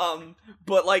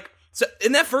 But, like, so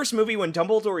in that first movie, when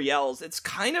Dumbledore yells, it's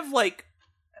kind of, like,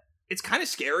 it's kind of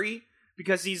scary,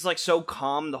 because he's, like, so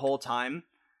calm the whole time.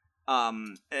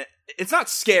 It's not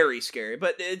scary,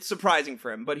 but it's surprising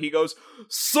for him. But he goes,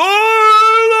 silence,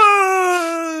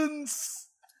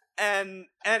 and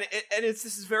it's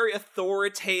this very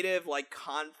authoritative, like,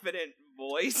 confident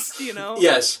voice, you know?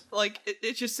 Yes. Like,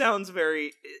 it just sounds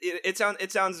very, it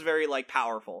sounds very, like,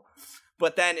 powerful.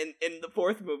 But then in the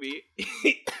fourth movie,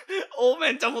 old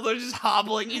man Dumbledore's just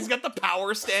hobbling. He's got the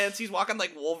power stance. He's walking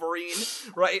like Wolverine,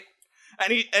 right?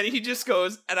 And he just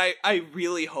goes, and I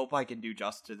really hope I can do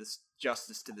justice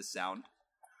to this sound.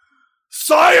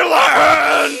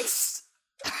 Silence!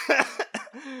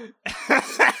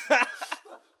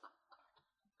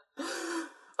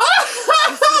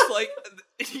 It's just like,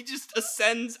 he just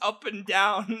ascends up and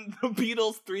down the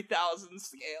Beatles 3000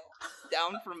 scale,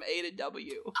 down from A to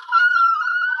W.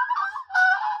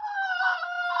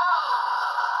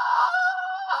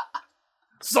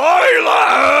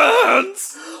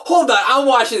 Silence! Hold on, I'm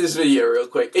watching this video real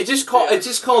quick. It's just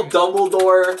called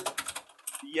Dumbledore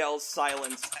yells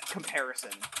silence comparison.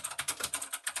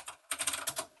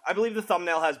 I believe the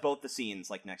thumbnail has both the scenes,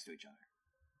 like, next to each other.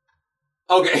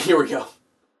 Okay, here we go.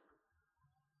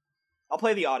 I'll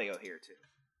play the audio here, too.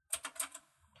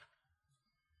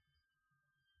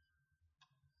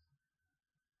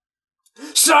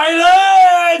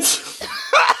 Silence!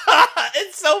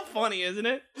 It's so funny, isn't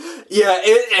it? Yeah,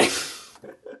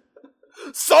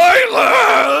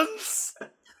 Silence!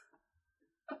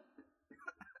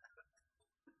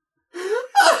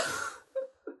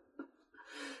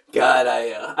 God,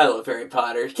 I love Harry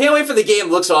Potter. Can't wait for the game.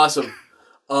 Looks awesome.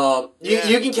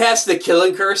 You can cast the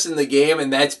Killing Curse in the game,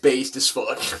 and that's based as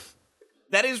fuck.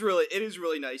 It is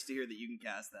really nice to hear that you can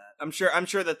cast that. I'm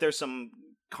sure that there's some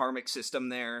karmic system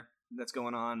there that's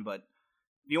going on, but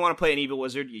if you want to play an evil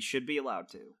wizard, you should be allowed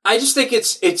to. I just think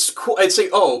it's cool. It's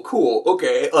like, oh, cool,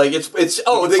 okay. Like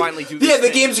finally do this the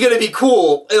thing. game's gonna be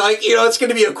cool. Like, you know, it's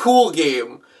gonna be a cool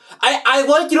game. I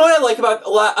like, you know what I like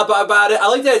about it? I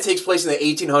like that it takes place in the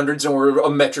 1800s and we're a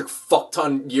metric fuck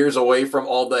ton years away from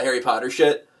all the Harry Potter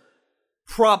shit.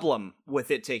 Problem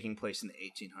with it taking place in the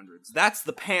 1800s. That's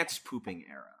the pants pooping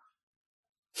era.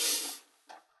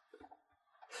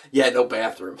 Yeah, no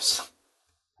bathrooms.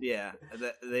 Yeah,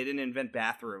 they didn't invent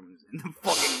bathrooms in the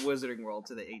fucking wizarding world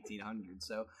to the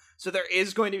 1800s. So there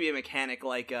is going to be a mechanic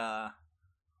like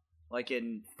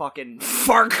in fucking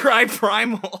Far Cry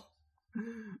Primal,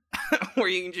 where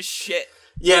you can just shit.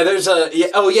 Yeah, there's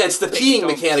it's the peeing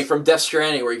mechanic from Death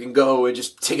Stranding where you can go and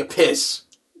just take a piss.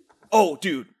 Oh,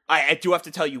 dude, I do have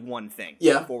to tell you one thing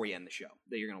before we end the show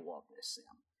that you're gonna love this, Sam.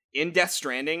 In Death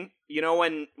Stranding, you know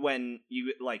when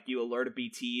you alert a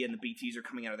BT and the BTs are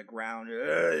coming out of the ground,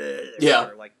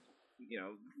 or like, you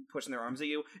know, pushing their arms at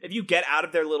you. If you get out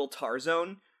of their little tar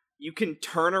zone, you can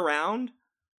turn around,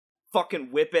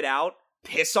 fucking whip it out,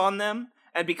 piss on them,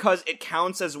 and because it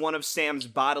counts as one of Sam's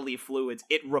bodily fluids,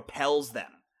 it repels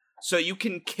them. So you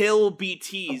can kill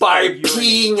BTs by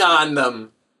peeing on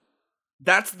them.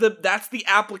 That's the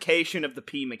application of the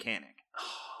pee mechanic.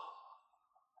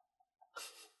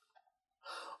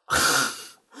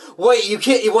 Wait, you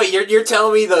can't. Wait, you're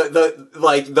telling me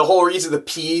the whole reason the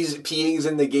peeing's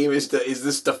in the game is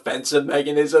this defensive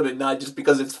mechanism and not just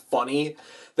because it's funny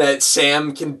that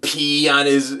Sam can pee on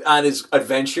his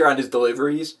adventure, on his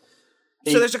deliveries.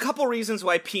 So there's a couple reasons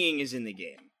why peeing is in the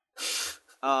game.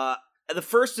 The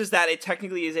first is that it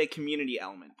technically is a community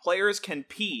element. Players can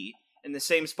pee in the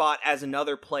same spot as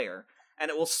another player, and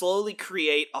it will slowly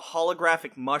create a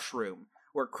holographic mushroom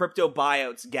where crypto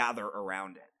buyouts gather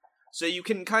around it. So you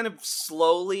can kind of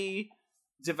slowly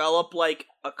develop like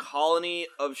a colony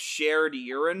of shared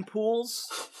urine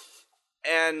pools,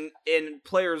 and in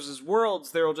players'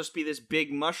 worlds there will just be this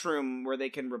big mushroom where they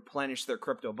can replenish their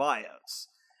crypto buyouts.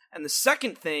 And the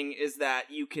second thing is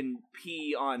that you can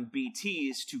pee on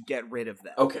BTs to get rid of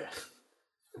them. Okay.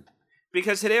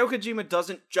 Because Hideo Kojima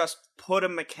doesn't just put a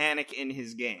mechanic in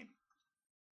his game.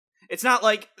 It's not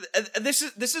like this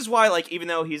is why, like, even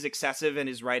though he's excessive and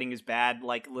his writing is bad,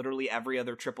 like literally every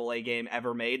other AAA game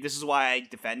ever made, this is why I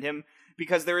defend him,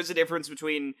 because there is a difference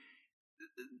between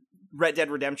Red Dead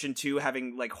Redemption 2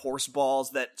 having like horse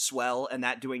balls that swell and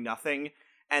that doing nothing,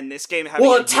 and this game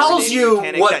having it tells you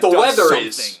what the weather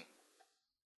is.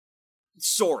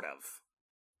 Sort of.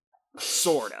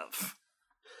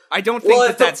 I don't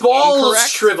think that's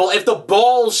incorrect. If the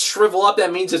balls shrivel up,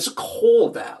 that means it's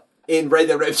cold out in Red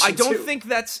Dead Redemption 2. I don't think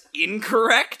that's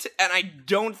incorrect, and I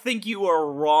don't think you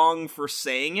are wrong for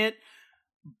saying it,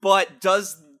 but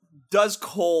does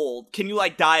cold, can you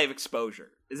like die of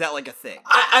exposure? Is that like a thing?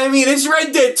 I mean, it's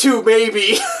Red Dead 2,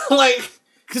 maybe. Like...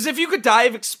 Because if you could die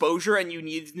of exposure and you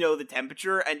need to know the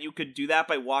temperature, and you could do that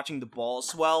by watching the balls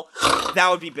swell, that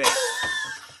would be based.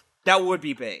 That would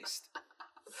be based.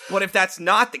 But if that's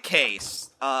not the case,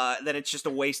 then it's just a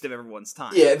waste of everyone's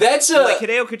time. Yeah, that's like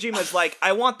Hideo Kojima's like,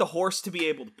 I want the horse to be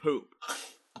able to poop.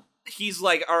 He's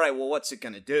like, all right, well, what's it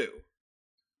gonna do?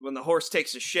 When the horse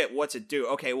takes a shit, what's it do?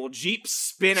 Okay, well, Jeep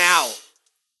spin out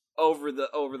over the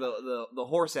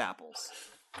horse apples.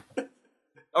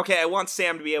 Okay, I want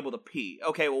Sam to be able to pee.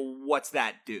 Okay, well, what's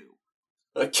that do?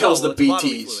 It kills the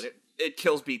BTs. It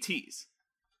kills BTs.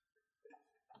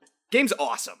 Game's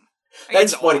awesome.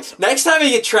 That's funny. Awesome. Next time I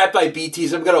get trapped by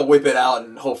BTs, I'm gonna whip it out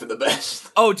and hope for the best.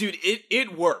 Oh, dude,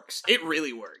 it works. It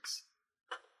really works.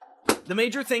 The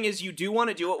major thing is you do want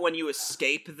to do it when you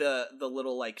escape the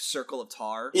little, like, circle of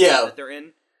tar that they're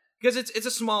in. Because it's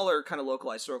a smaller, kind of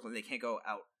localized circle, and they can't go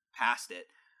out past it.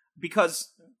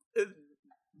 Because...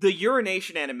 the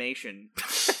urination animation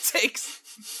takes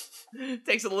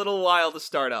a little while to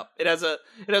start up. It has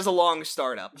a long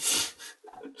startup.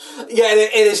 Yeah,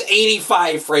 it is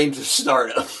 85 frames of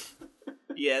startup.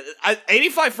 Yeah,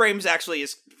 85 frames actually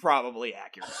is probably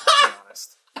accurate, to be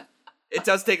honest. It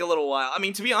does take a little while. I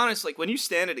mean, to be honest, like when you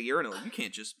stand at a urinal, you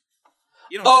can't just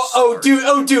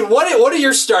dude, what are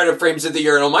your startup frames at the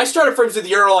urinal? My startup frames at the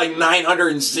urinal are like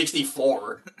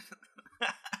 964.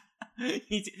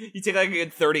 You take like a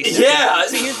good 30 seconds. Yeah.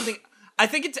 See, here's the thing. I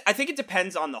think it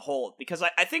depends on the hold, because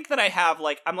I think that I have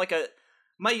like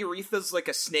my urethra's like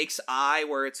a snake's eye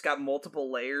where it's got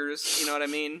multiple layers. You know what I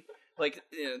mean? Like,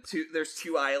 you know, there's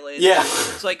two eyelids. Yeah.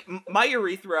 It's like my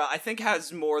urethra, I think,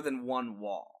 has more than one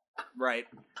wall, right?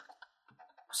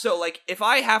 So like if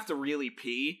I have to really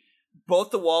pee,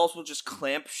 both the walls will just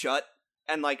clamp shut.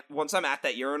 And, like, once I'm at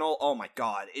that urinal, oh my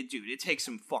god, it takes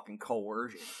some fucking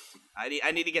coercion.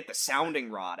 I need to get the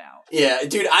sounding rod out. Yeah,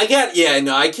 dude, I can't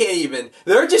even.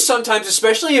 There are just sometimes,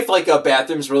 especially if, like, a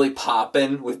bathroom's really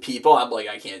popping with people, I'm like,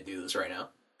 I can't do this right now.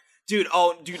 Dude,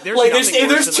 there's like, if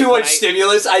there's too much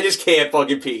stimulus, I just can't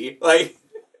fucking pee. Like,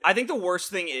 I think the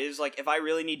worst thing is, like, if I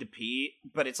really need to pee,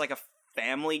 but it's like a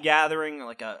family gathering or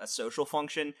like a social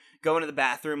function, go into the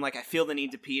bathroom, like I feel the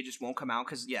need to pee, it just won't come out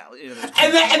because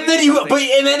and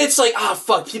then it's like, oh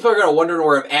fuck, people are gonna wonder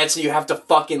where I'm at, so you have to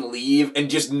fucking leave and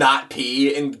just not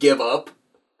pee and give up.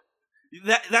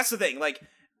 That's the thing. Like,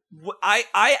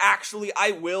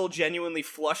 I will genuinely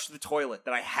flush the toilet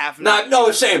that I have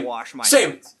not same to wash my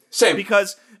hands. Same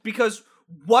because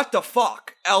what the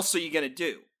fuck else are you gonna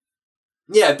do?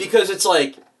 Yeah, because it's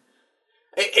like.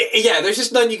 Yeah, there's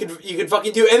just nothing you can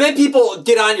fucking do. And then people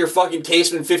get on your fucking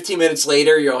case, and 15 minutes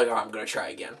later, you're like, oh, I'm gonna try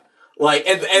again. Like,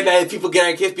 and then people get on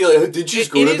your case, be like, oh, did you just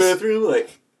go to the bathroom?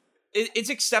 Like, it's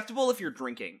acceptable if you're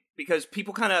drinking, because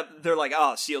people they're like,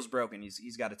 oh, seal's broken,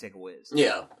 he's got to take a whiz.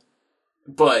 Yeah.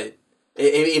 But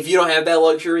if you don't have that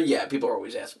luxury, yeah, people are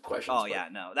always asking questions. Oh, yeah,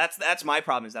 no. That's my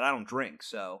problem, is that I don't drink,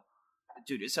 so...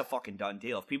 Dude, it's a fucking done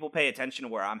deal. If people pay attention to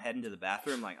where I'm heading to the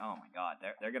bathroom, like, oh my god,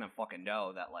 they're gonna fucking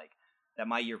know that, like, that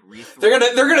my urethra... They're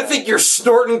gonna think you're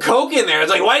snorting coke in there.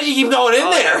 It's like, why did you keep going in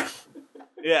there?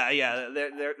 Yeah.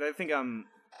 They think I'm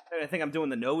doing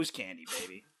the nose candy,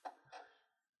 baby.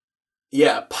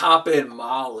 Yeah, poppin'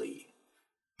 Molly.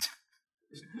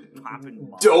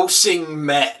 Dosing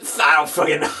meth. I don't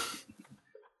fucking know.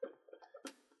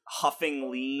 Huffing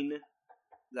lean. Is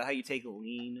that how you take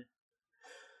lean?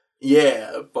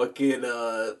 Yeah, fucking,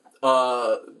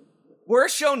 We're a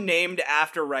show named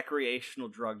after recreational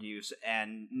drug use,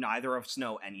 and neither of us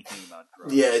know anything about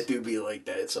drugs. Yeah, it do be like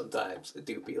that sometimes. It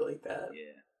do be like that.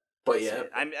 Yeah. But yeah.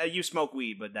 You smoke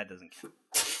weed, but that doesn't count.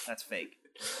 That's fake.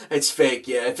 It's fake,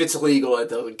 yeah. If it's legal, it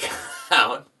doesn't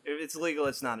count. If it's legal,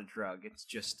 it's not a drug. It's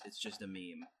just a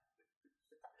meme.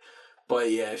 But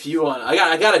yeah, if you want...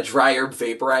 I got a dry herb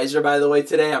vaporizer, by the way,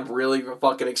 today. I'm really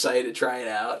fucking excited to try it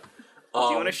out. Do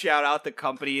you want to shout out the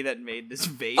company that made this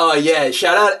vape? Oh, yeah.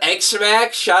 Shout out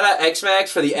X-Max. Shout out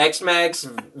X-Max for the X-Max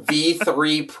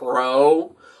V3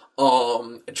 Pro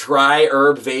dry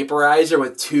herb vaporizer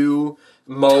with 2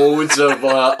 modes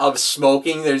of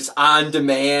smoking. There's on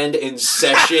demand and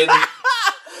session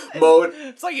mode.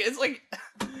 It's like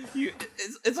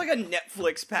a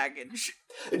Netflix package.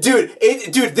 Dude,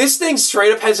 this thing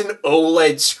straight up has an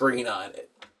OLED screen on it.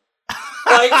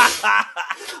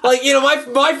 Like, you know,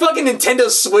 my fucking Nintendo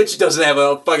Switch doesn't have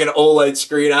a fucking OLED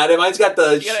screen on it. Mine's got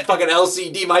the fucking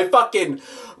LCD. My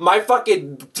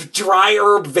fucking dry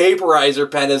herb vaporizer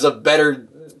pen has a better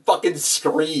fucking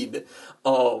screen.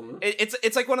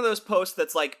 It's like one of those posts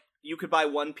that's like, you could buy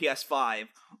 1 PS5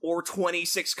 or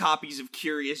 26 copies of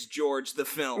Curious George the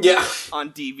film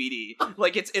on DVD.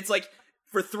 Like, it's like,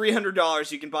 for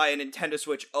 $300 you can buy a Nintendo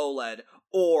Switch OLED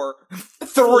or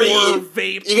 3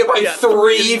 vape. You can buy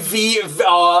 3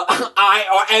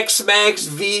 X-Max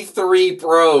V3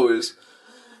 Pros.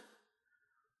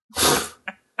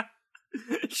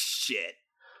 Shit.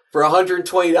 For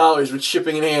 $120 with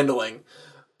shipping and handling.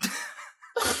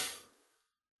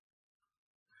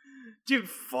 Dude,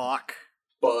 fuck.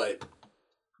 But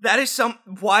that is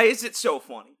why is it so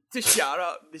funny to shout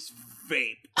out this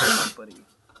vape company?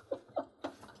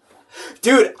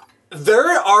 Dude,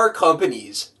 there are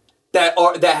companies that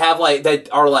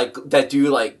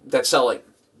sell like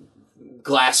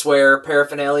glassware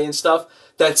paraphernalia and stuff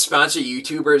that sponsor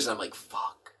YouTubers, and I'm like,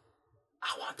 fuck,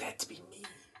 I want that to be me.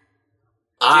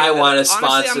 I want to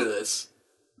sponsor this.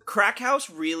 Crack House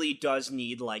really does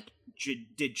need like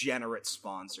degenerate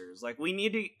sponsors. Like we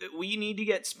need to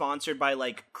get sponsored by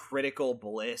like Critical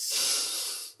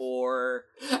Bliss or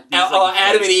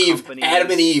Adam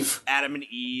and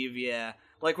Eve, yeah.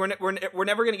 Like we're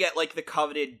never gonna get like the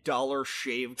coveted Dollar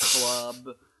Shave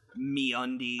Club,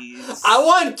 MeUndies. I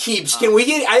want Keeps. Can we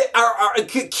get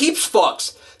Keeps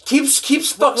fucks? Keeps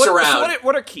fucks around. So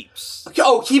what are Keeps?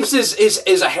 Oh, Keeps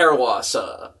is a hair loss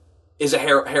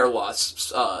hair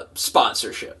loss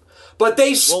sponsorship. But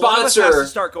they sponsor. One of us has to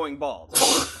start going bald.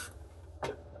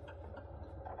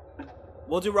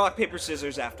 We'll do rock paper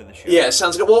scissors after the show. Yeah,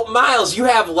 sounds good. Well, Miles, you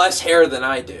have less hair than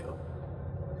I do.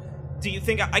 Do you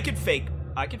think I could fake?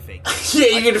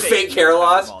 Yeah, you can fake hair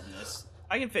loss.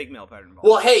 I can fake male pattern baldness.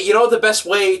 Well, hey, you know the best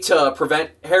way to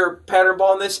prevent hair pattern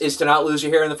baldness is to not lose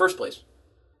your hair in the first place,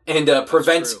 and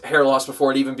prevent hair loss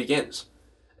before it even begins.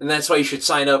 And that's why you should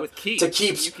sign up to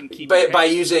Keeps by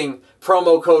using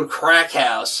promo code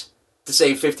CRACKHOUSE to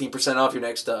save 15% off your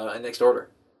next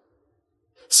order.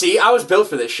 See, I was built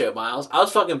for this shit, Miles. I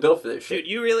was fucking built for this shit.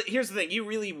 Dude, here's the thing. You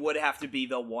really would have to be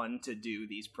the one to do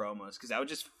these promos, because I would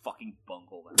just fucking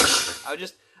bungle them. I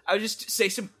would just say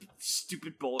some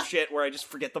stupid bullshit where I just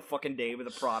forget the fucking name of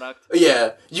the product.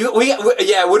 Yeah.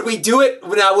 Would we do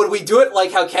it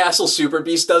like how Castle Super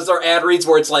Beast does their ad reads,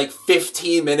 where it's like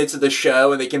 15 minutes of the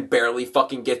show and they can barely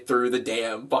fucking get through the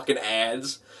damn fucking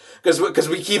ads? Because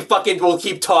we'll keep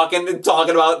talking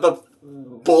about the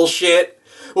bullshit.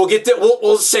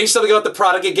 We'll say something about the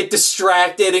product and get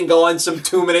distracted and go on some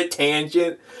 2-minute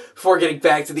tangent before getting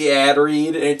back to the ad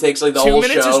read, and it takes like the whole show.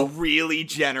 2 minutes is really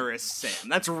generous, Sam.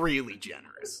 That's really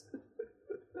generous.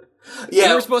 Yeah.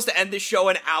 We were supposed to end the show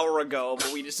an hour ago,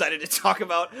 but we decided to talk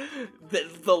about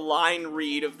the line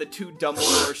read of the 2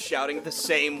 Dumbledores shouting the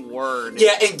same word.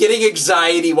 Yeah, and getting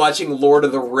anxiety watching Lord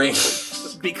of the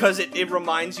Rings. Because it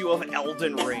reminds you of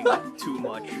Elden Ring too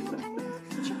much.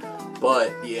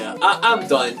 But, yeah, I'm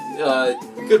done.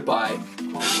 Goodbye.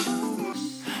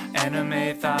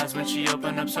 Anime thighs when she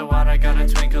opened up so wide, I got a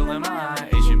twinkle in my eye.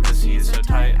 Asian pussy is so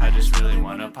tight, I just really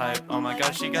wanna pipe. Oh my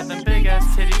gosh, she got them big ass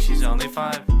titties, she's only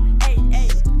 5.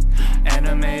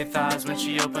 Anime thighs when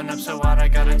she opened up so wide, I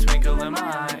got a twinkle in my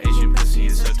eye. Asian pussy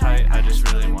is so tight, I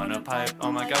just really wanna pipe.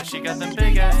 Oh my gosh, she got them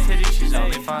big ass titties, she's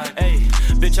only 5. Hey,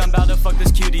 bitch, I'm about to fuck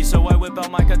this cutie, so I whip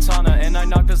out my katana and I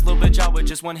knock this little bitch out with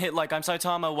just one hit like I'm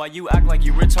Saitama. Why you act like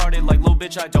you retarded? Like, little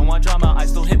bitch, I don't want drama. I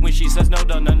still hit when she says no,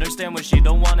 don't understand when she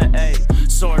don't wanna.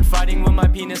 Sword fighting with my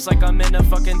penis like I'm in a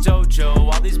fucking dojo.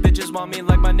 All these bitches want me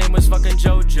like my name was fucking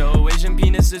JoJo. Asian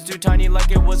penis is too tiny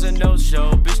like it was a nose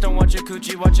show. Bitch, don't watch your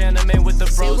coochie, watch anime with the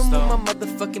bros though. Say I'm my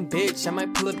motherfucking bitch, I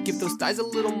might pull up, give those thighs a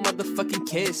little motherfucking and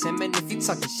kiss. And man, if you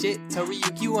talking shit, tell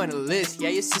Ryuki you on a list. Yeah,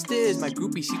 your sister is my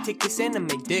groupie, she take this anime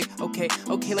dick. Okay,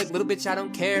 like little bitch, I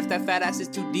don't care if that fat ass is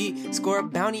 2D. Score a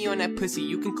bounty on that pussy,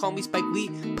 you can call me Spike Lee.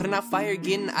 Putting out fire,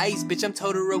 getting ice, bitch, I'm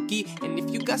Todoroki. And if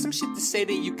you got some shit to say,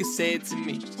 then you can say it to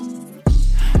me.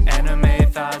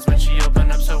 Anime thighs when she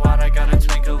open up so wide, I got a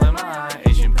twinkle in my eye.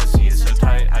 Asian pussy is so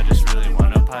tight, I just really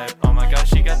wanna pipe. Oh my gosh,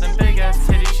 she got them big ass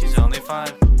titties, she's only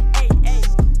 5.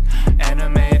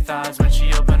 Anime thighs when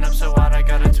she open up so wide, I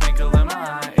got a twinkle in my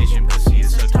eye. Asian pussy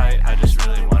is so tight, I just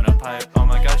really wanna pipe. Oh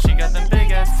my gosh, she got them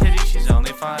big ass titties, she's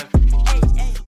only 5.